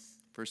 Amen.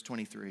 Verse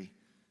 23.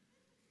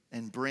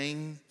 And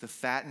bring the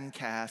fattened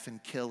calf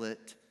and kill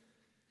it,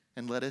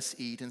 and let us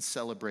eat and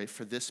celebrate.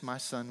 For this my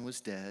son was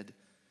dead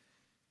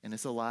and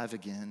is alive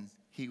again.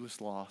 He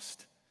was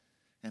lost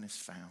and is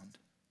found.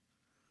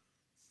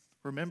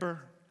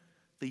 Remember,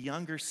 the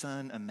younger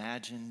son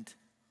imagined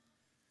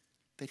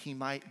that he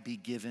might be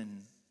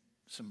given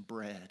some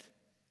bread.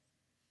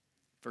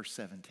 Verse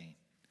 17.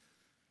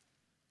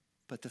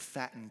 But the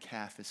fattened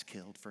calf is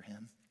killed for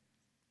him.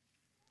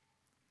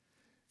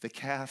 The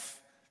calf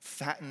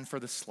fattened for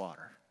the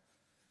slaughter.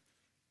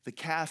 The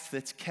calf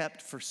that's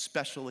kept for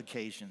special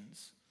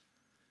occasions.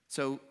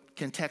 So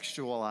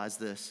contextualize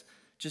this.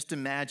 Just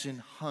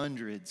imagine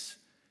hundreds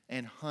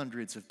and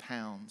hundreds of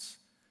pounds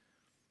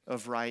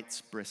of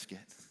Wright's brisket.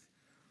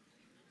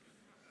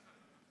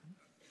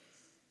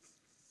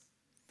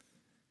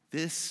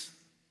 This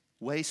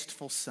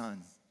wasteful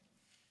son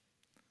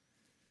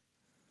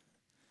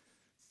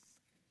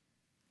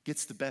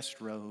gets the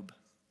best robe,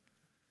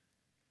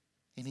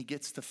 and he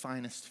gets the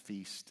finest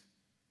feast.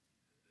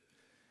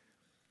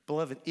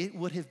 Beloved, it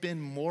would have been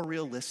more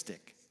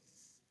realistic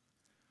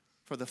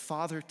for the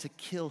father to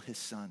kill his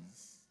son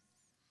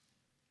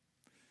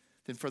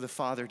than for the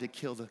father to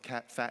kill the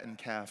fattened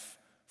calf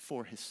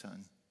for his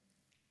son.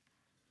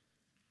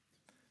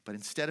 But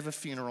instead of a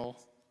funeral,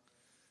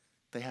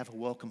 they have a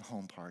welcome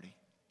home party.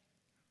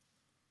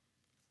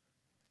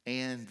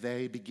 And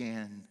they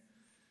began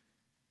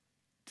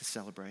to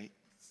celebrate.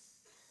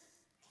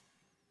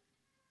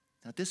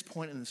 Now, at this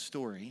point in the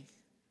story,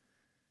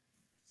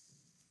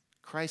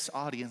 Christ's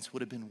audience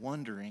would have been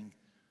wondering,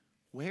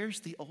 where's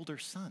the older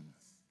son?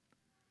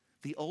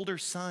 The older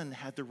son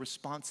had the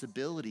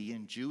responsibility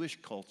in Jewish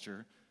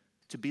culture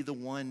to be the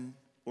one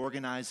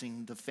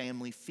organizing the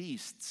family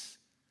feasts.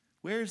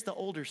 Where's the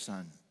older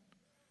son?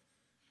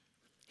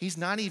 He's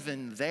not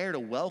even there to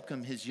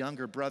welcome his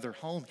younger brother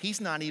home.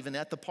 He's not even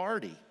at the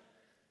party.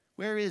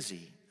 Where is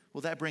he?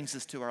 Well, that brings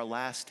us to our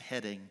last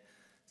heading,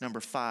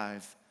 number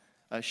 5,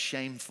 a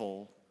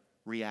shameful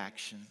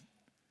reaction.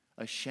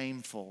 A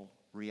shameful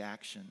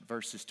reaction,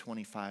 verses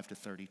 25 to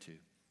 32.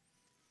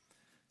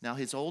 Now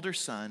his older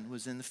son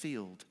was in the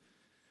field,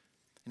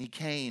 and he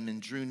came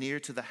and drew near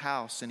to the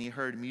house, and he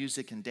heard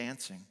music and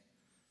dancing. And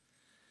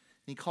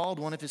he called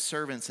one of his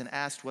servants and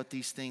asked what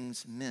these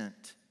things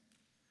meant.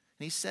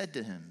 And he said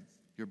to him,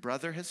 your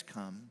brother has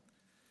come,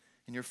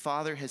 and your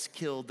father has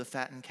killed the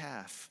fattened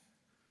calf,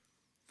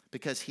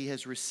 because he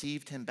has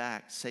received him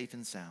back safe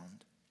and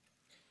sound.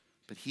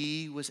 But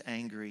he was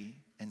angry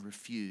and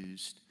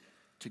refused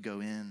to go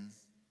in.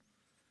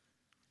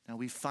 Now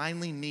we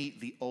finally meet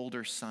the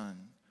older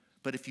son,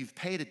 but if you've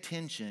paid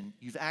attention,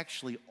 you've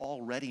actually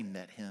already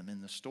met him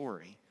in the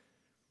story.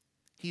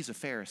 He's a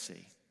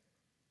Pharisee.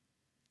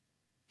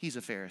 He's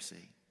a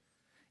Pharisee.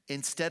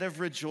 Instead of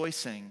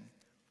rejoicing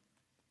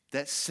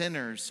that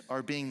sinners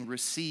are being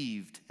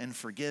received and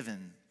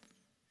forgiven,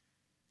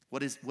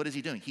 what is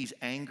he doing? He's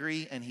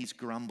angry and he's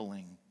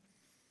grumbling.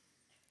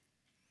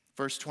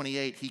 Verse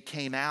 28, he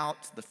came out,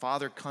 the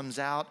father comes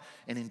out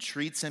and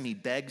entreats him, he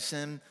begs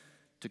him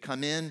to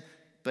come in,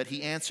 but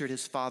he answered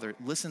his father.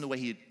 Listen to the way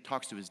he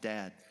talks to his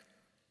dad.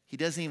 He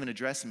doesn't even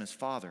address him as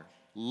father.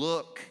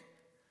 Look,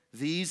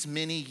 these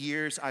many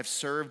years I've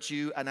served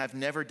you and I've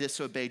never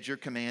disobeyed your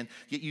command,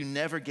 yet you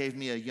never gave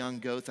me a young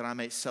goat that I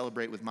might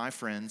celebrate with my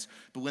friends.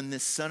 But when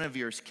this son of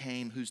yours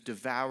came who's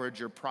devoured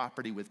your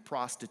property with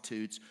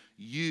prostitutes,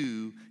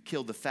 you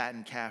killed the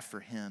fattened calf for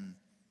him.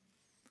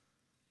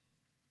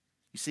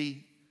 You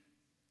see,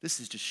 this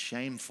is just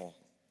shameful.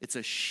 It's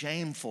a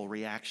shameful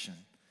reaction.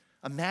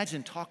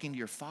 Imagine talking to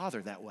your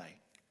father that way.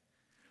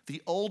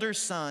 The older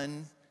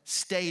son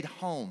stayed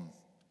home,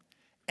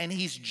 and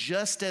he's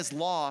just as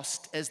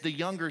lost as the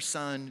younger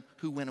son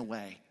who went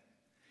away.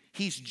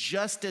 He's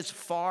just as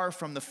far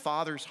from the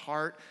father's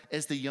heart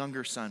as the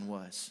younger son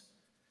was.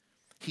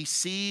 He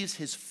sees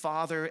his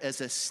father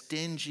as a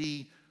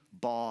stingy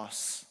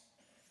boss.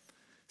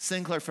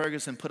 Sinclair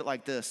Ferguson put it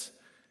like this: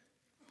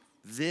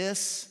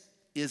 this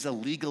is a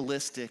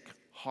legalistic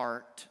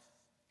heart.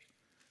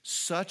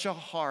 Such a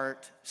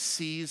heart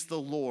sees the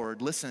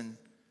Lord, listen,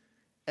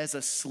 as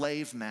a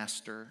slave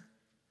master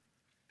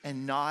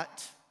and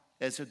not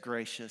as a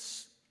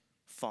gracious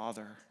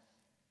father.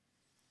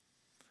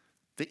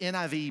 The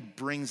NIV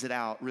brings it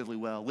out really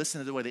well.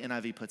 Listen to the way the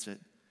NIV puts it.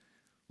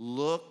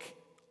 Look,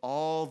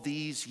 all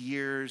these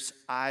years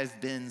I've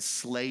been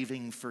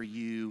slaving for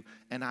you,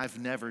 and I've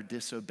never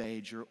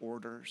disobeyed your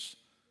orders.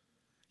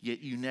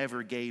 Yet you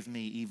never gave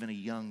me even a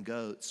young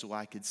goat so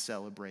I could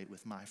celebrate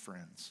with my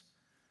friends.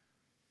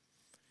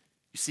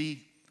 You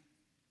see,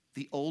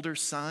 the older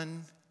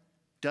son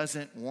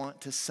doesn't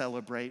want to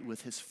celebrate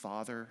with his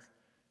father,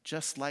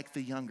 just like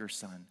the younger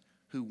son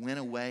who went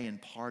away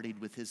and partied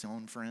with his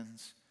own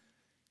friends.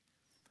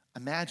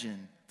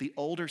 Imagine the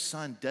older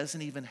son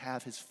doesn't even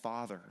have his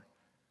father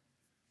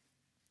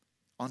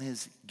on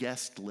his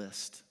guest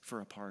list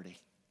for a party.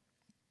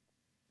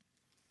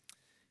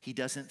 He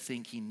doesn't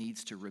think he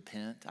needs to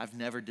repent. I've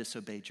never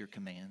disobeyed your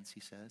commands,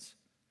 he says.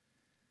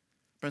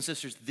 Brothers and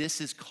sisters,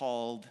 this is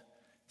called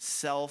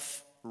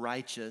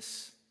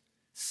self-righteous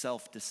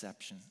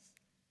self-deception.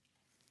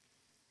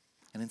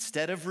 And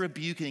instead of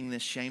rebuking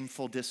this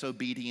shameful,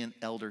 disobedient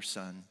elder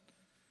son,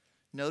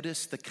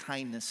 notice the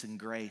kindness and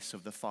grace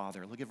of the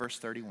father. Look at verse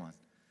 31.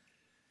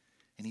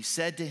 And he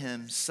said to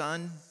him,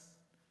 "Son,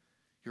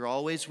 you're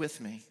always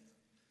with me,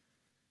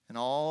 and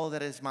all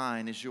that is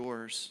mine is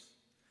yours.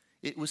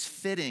 It was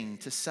fitting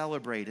to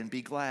celebrate and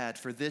be glad,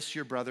 for this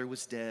your brother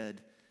was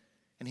dead,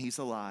 and he's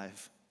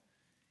alive.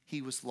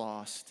 He was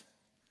lost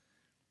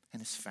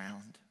and is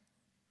found."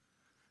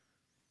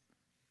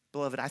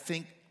 Beloved, I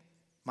think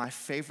my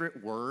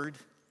favorite word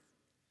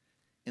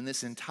in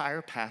this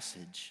entire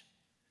passage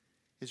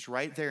is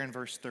right there in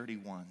verse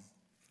 31.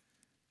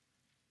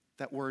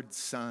 That word,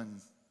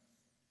 son.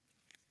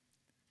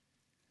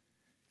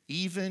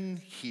 Even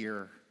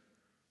here,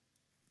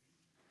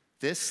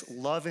 this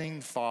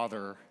loving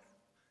father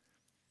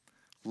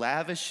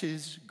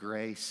lavishes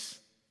grace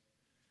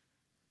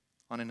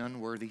on an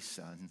unworthy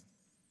son.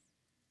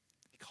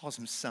 He calls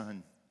him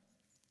son.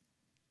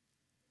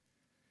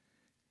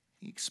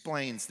 He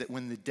explains that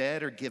when the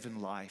dead are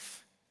given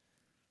life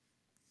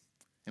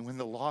and when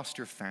the lost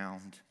are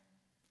found,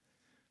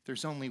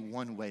 there's only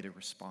one way to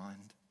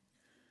respond.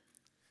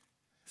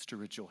 It's to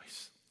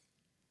rejoice.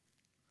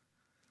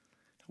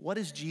 What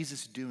is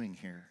Jesus doing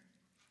here?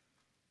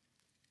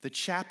 The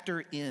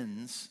chapter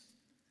ends,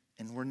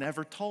 and we're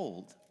never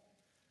told.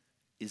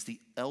 Is the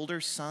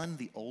elder son,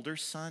 the older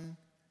son,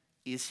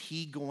 is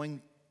he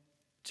going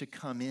to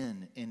come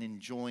in and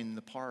join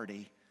the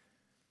party?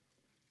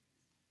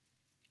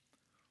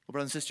 Well,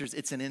 brothers and sisters,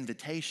 it's an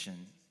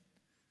invitation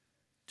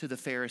to the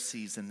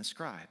Pharisees and the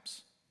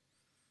scribes.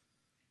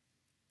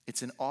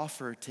 It's an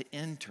offer to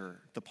enter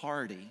the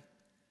party,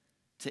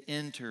 to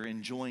enter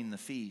and join the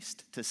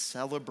feast, to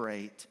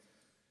celebrate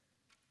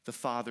the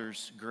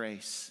Father's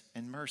grace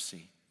and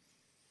mercy.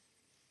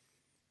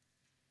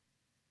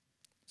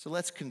 So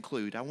let's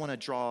conclude.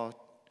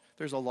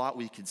 There's a lot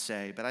we could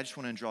say, but I just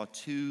want to draw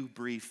two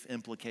brief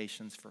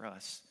implications for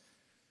us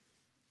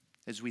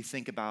as we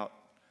think about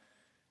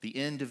the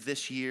end of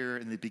this year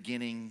and the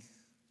beginning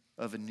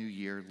of a new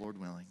year, Lord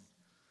willing.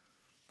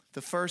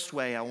 The first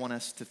way I want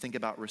us to think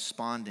about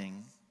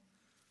responding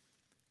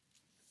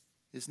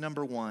is,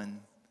 number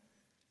one,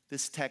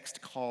 this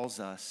text calls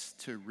us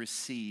to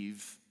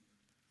receive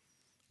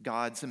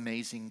God's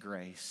amazing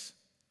grace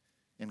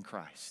in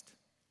Christ.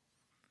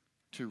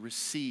 To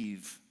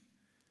receive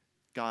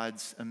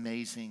God's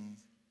amazing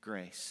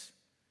grace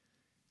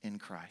in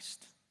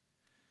Christ.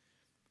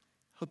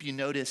 Hope you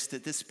notice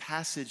that this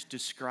passage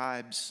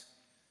describes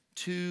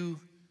two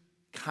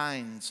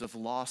kinds of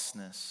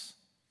lostness: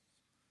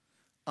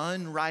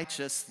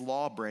 unrighteous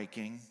law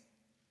breaking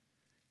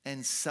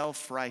and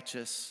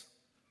self-righteous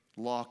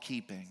law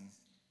keeping.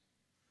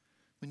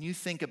 When you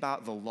think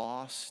about the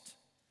lost,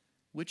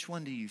 which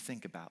one do you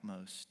think about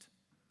most?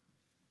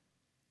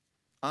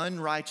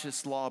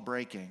 Unrighteous law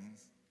breaking,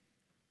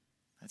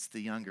 that's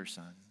the younger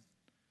son.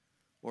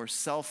 Or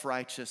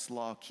self-righteous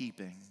law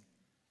keeping,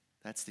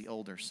 that's the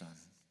older son.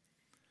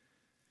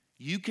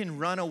 You can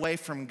run away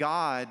from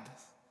God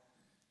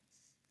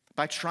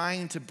by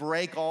trying to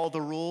break all the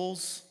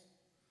rules.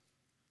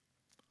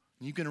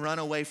 You can run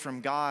away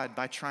from God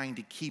by trying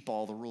to keep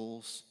all the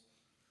rules.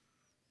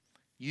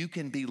 You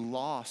can be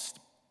lost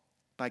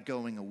by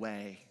going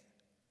away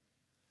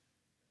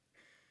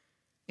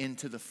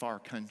into the far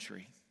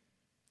country.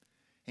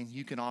 And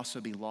you can also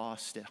be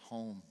lost at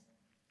home.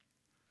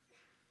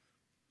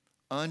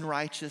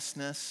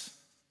 Unrighteousness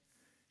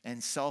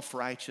and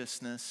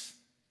self-righteousness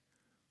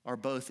are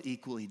both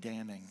equally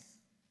damning.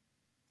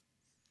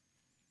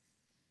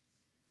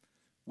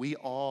 We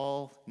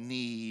all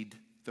need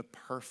the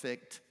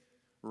perfect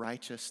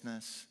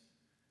righteousness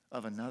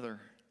of another.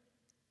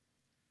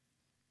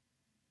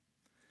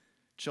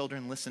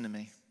 Children, listen to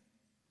me.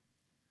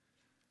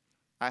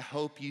 I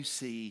hope you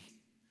see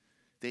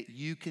that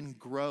you can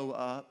grow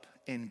up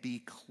and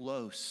be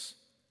close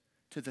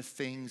to the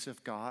things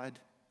of God.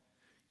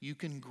 You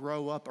can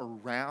grow up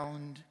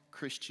around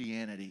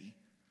Christianity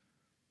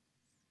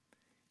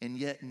and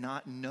yet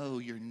not know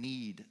your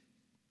need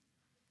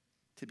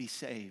to be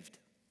saved.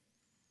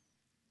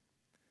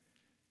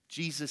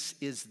 Jesus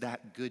is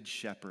that good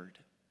shepherd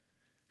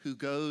who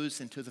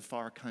goes into the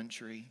far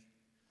country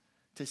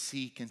to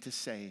seek and to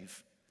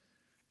save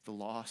the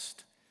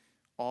lost.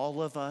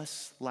 All of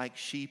us, like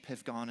sheep,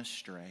 have gone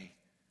astray,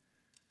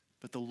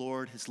 but the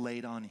Lord has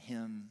laid on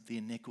him the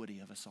iniquity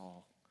of us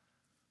all.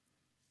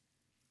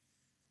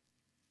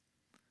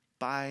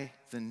 By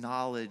the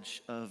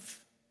knowledge of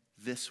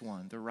this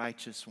one, the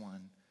righteous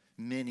one,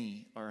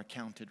 many are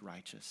accounted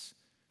righteous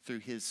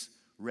through his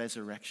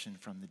resurrection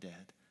from the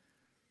dead.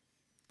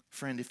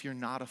 Friend, if you're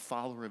not a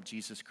follower of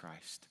Jesus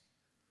Christ,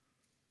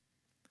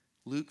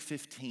 Luke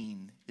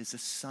 15 is a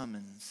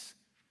summons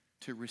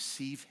to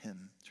receive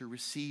him, to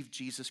receive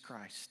Jesus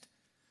Christ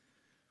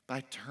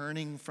by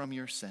turning from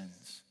your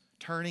sins,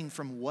 turning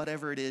from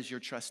whatever it is you're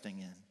trusting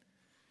in,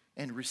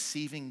 and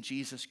receiving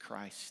Jesus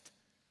Christ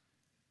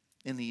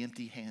in the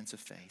empty hands of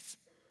faith.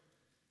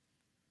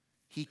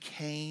 He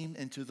came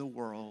into the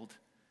world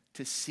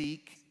to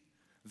seek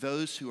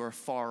those who are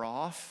far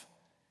off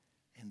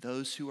and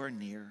those who are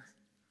near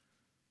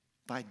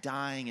by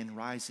dying and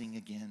rising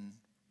again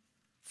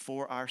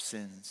for our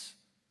sins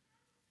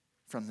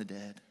from the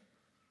dead.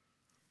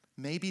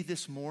 Maybe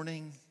this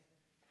morning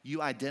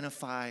you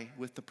identify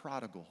with the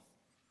prodigal.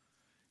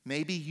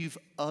 Maybe you've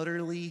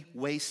utterly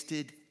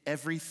wasted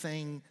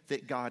everything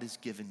that God has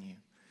given you.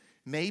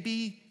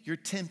 Maybe you're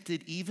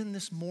tempted even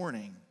this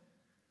morning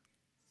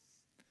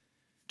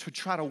to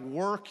try to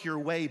work your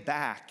way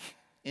back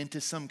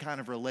into some kind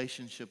of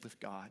relationship with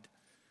God.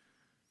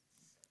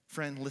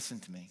 Friend, listen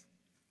to me.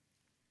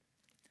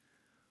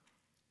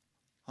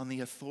 On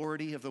the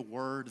authority of the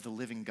word of the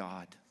living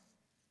God,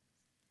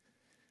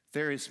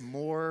 there is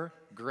more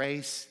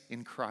grace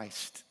in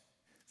Christ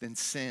than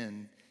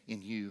sin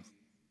in you.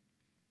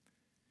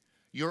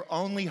 Your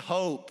only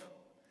hope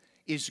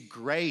is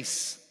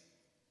grace.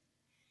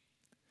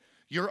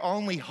 Your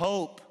only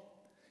hope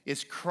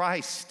is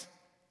Christ.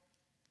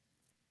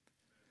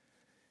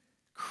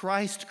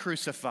 Christ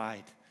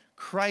crucified,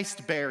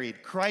 Christ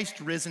buried,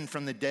 Christ risen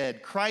from the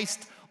dead,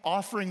 Christ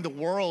offering the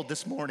world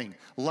this morning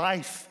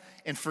life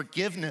and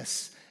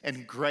forgiveness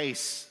and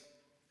grace.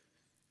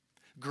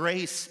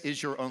 Grace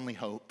is your only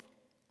hope.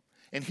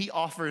 And he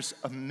offers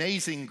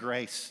amazing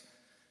grace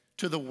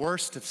to the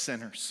worst of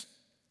sinners.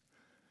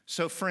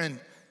 So friend,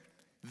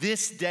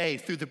 this day,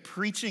 through the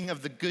preaching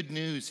of the good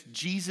news,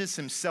 Jesus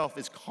himself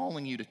is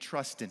calling you to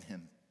trust in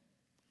him.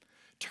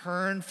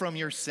 Turn from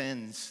your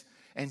sins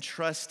and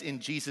trust in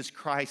Jesus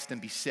Christ and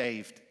be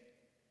saved.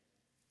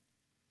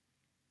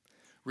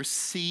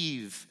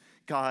 Receive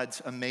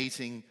God's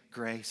amazing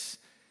grace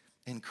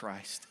in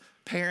Christ.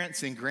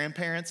 Parents and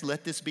grandparents,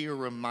 let this be a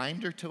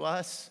reminder to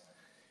us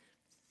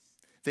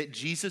that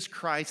Jesus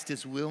Christ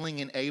is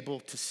willing and able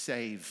to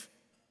save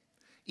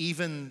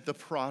even the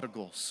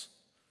prodigals.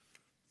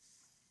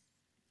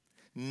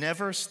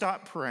 Never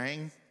stop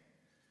praying.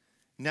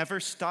 Never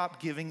stop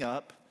giving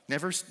up.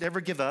 Never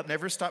give up.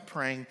 Never stop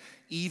praying,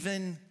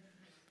 even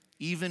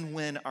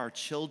when our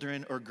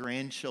children or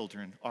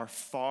grandchildren are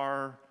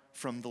far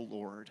from the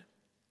Lord.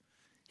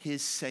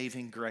 His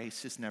saving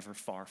grace is never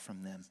far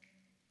from them.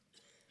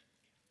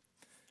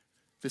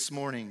 This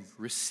morning,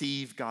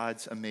 receive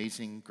God's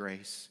amazing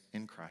grace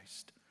in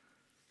Christ.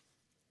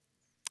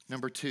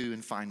 Number 2,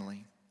 and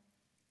finally,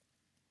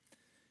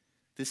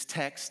 this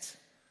text,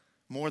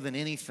 more than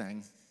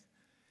anything,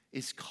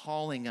 is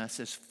calling us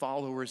as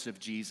followers of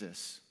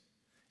Jesus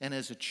and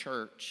as a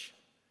church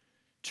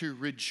to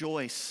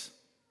rejoice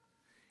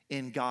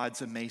in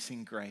God's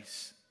amazing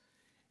grace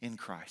in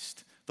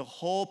Christ. The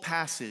whole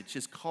passage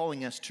is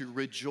calling us to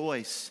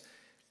rejoice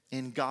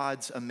in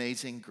God's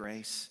amazing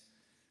grace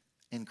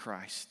in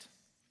Christ.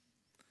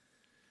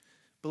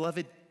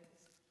 Beloved,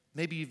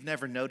 maybe you've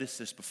never noticed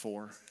this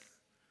before,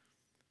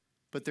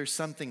 but there's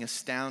something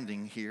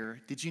astounding here.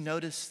 Did you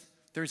notice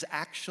there's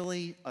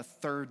actually a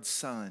third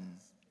son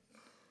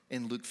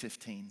in Luke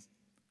 15?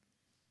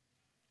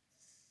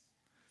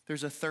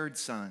 There's a third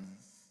son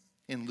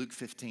in Luke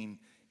 15.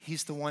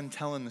 He's the one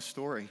telling the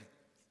story.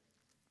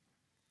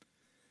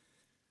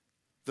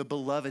 The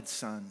beloved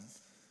son,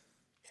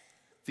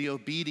 the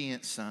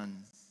obedient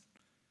son,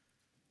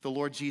 the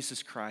Lord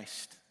Jesus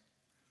Christ.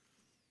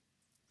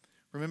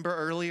 Remember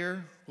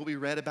earlier what we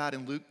read about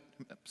in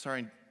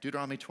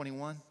Deuteronomy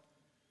 21?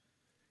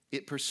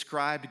 It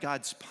prescribed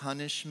God's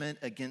punishment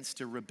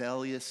against a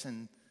rebellious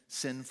and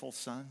sinful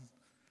son.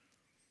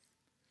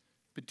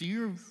 But do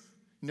you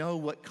know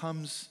what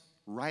comes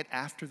right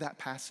after that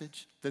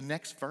passage? The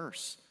next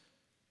verse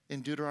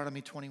in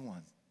Deuteronomy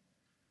 21.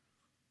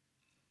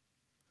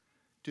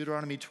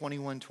 Deuteronomy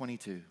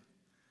 21:22.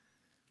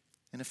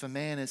 And if a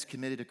man has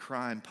committed a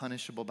crime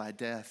punishable by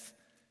death,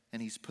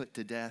 and he's put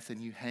to death,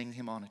 and you hang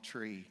him on a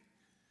tree,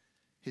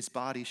 his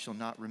body shall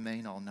not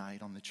remain all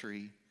night on the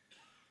tree,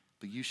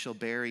 but you shall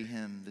bury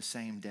him the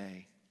same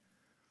day.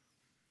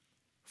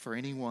 For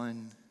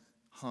anyone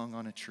hung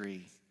on a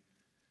tree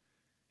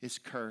is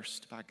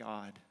cursed by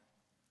God.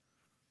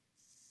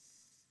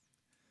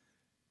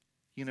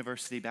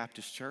 University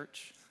Baptist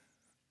Church,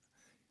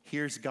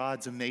 here's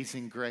God's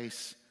amazing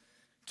grace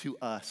to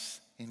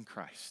us in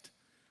Christ.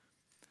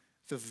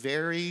 The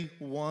very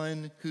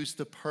one who's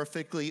the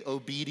perfectly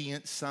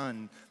obedient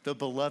Son, the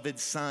beloved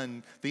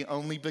Son, the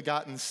only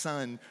begotten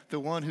Son, the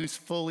one who's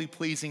fully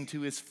pleasing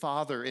to his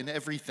Father in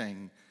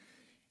everything.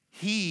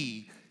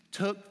 He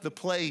took the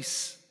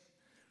place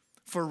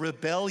for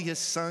rebellious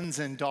sons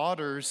and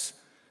daughters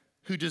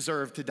who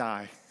deserve to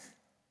die.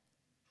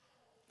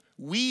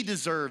 We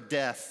deserve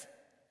death,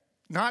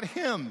 not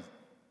him.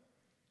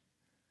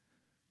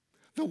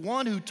 The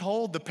one who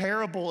told the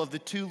parable of the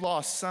two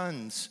lost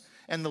sons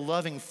and the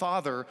loving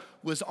Father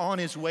was on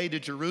his way to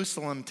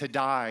Jerusalem to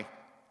die.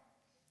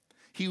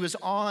 He was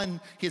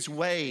on his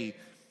way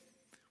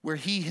where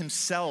he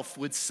himself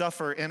would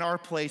suffer in our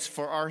place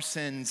for our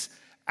sins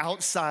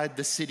outside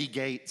the city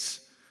gates.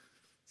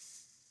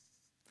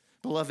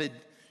 Beloved,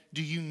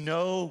 do you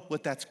know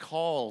what that's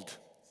called?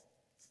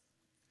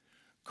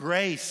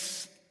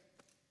 Grace.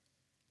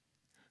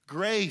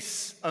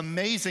 Grace,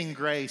 amazing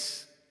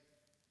grace.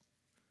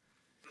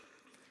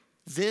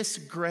 This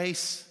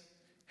grace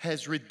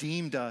has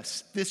redeemed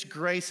us. This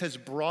grace has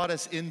brought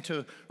us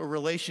into a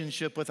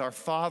relationship with our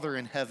Father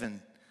in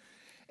heaven.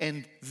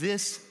 And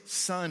this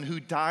Son who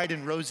died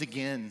and rose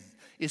again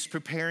is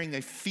preparing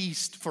a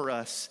feast for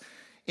us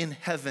in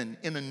heaven,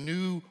 in a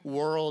new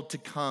world to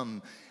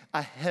come,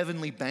 a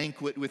heavenly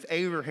banquet with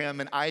Abraham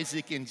and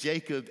Isaac and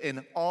Jacob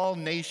and all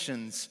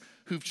nations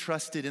who've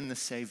trusted in the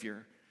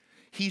Savior.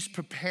 He's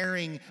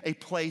preparing a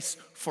place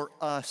for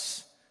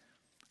us,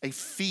 a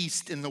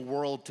feast in the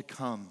world to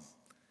come.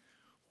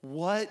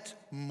 What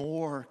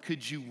more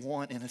could you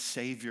want in a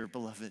Savior,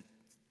 beloved,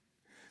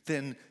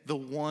 than the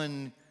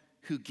one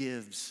who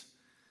gives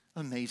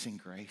amazing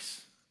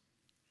grace?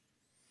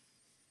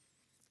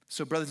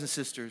 So, brothers and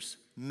sisters,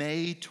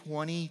 may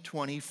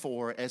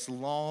 2024, as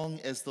long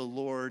as the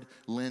Lord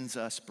lends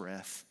us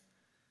breath,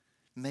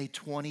 may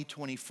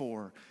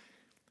 2024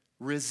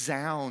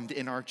 resound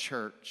in our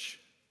church,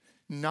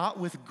 not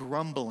with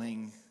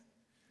grumbling,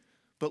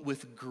 but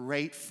with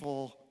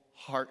grateful,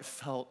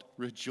 heartfelt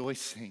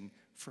rejoicing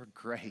for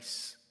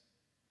grace.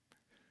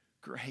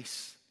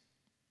 Grace.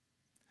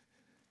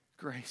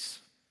 Grace.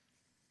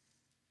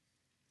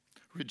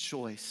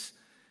 Rejoice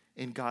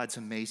in God's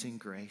amazing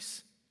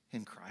grace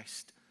in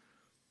Christ.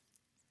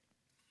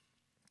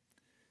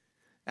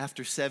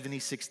 After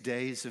 76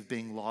 days of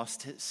being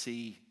lost at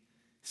sea,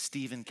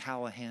 Stephen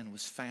Callahan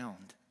was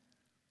found.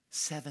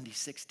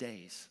 76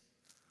 days.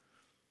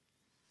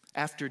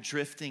 After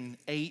drifting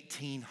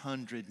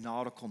 1,800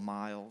 nautical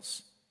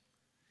miles,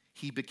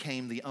 he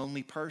became the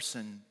only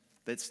person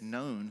that's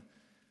known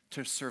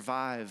to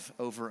survive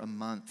over a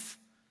month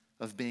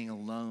of being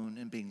alone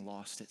and being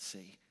lost at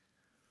sea.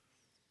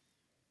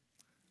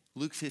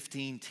 Luke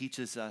 15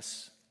 teaches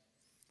us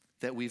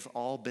that we've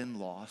all been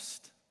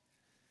lost,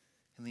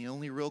 and the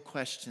only real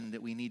question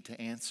that we need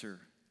to answer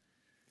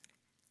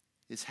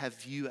is,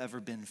 have you ever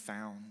been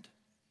found?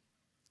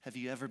 Have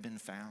you ever been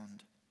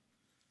found?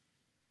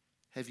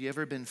 Have you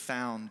ever been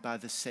found by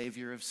the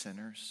Savior of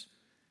sinners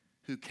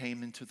who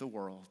came into the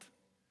world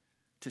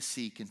to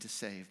seek and to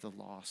save the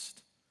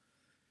lost?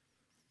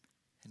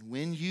 And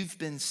when you've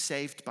been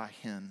saved by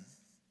him,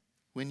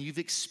 when you've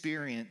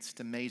experienced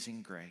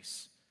amazing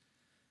grace,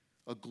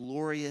 a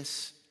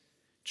glorious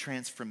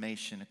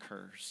transformation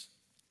occurs.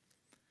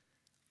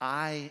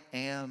 I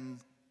am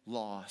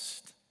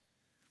lost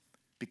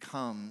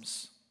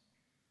becomes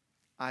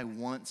I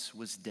once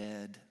was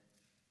dead,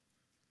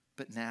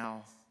 but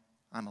now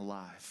I'm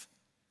alive.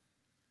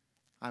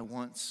 I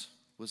once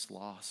was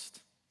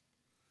lost,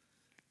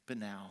 but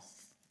now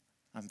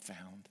I'm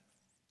found.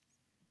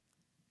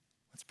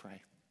 Let's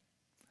pray.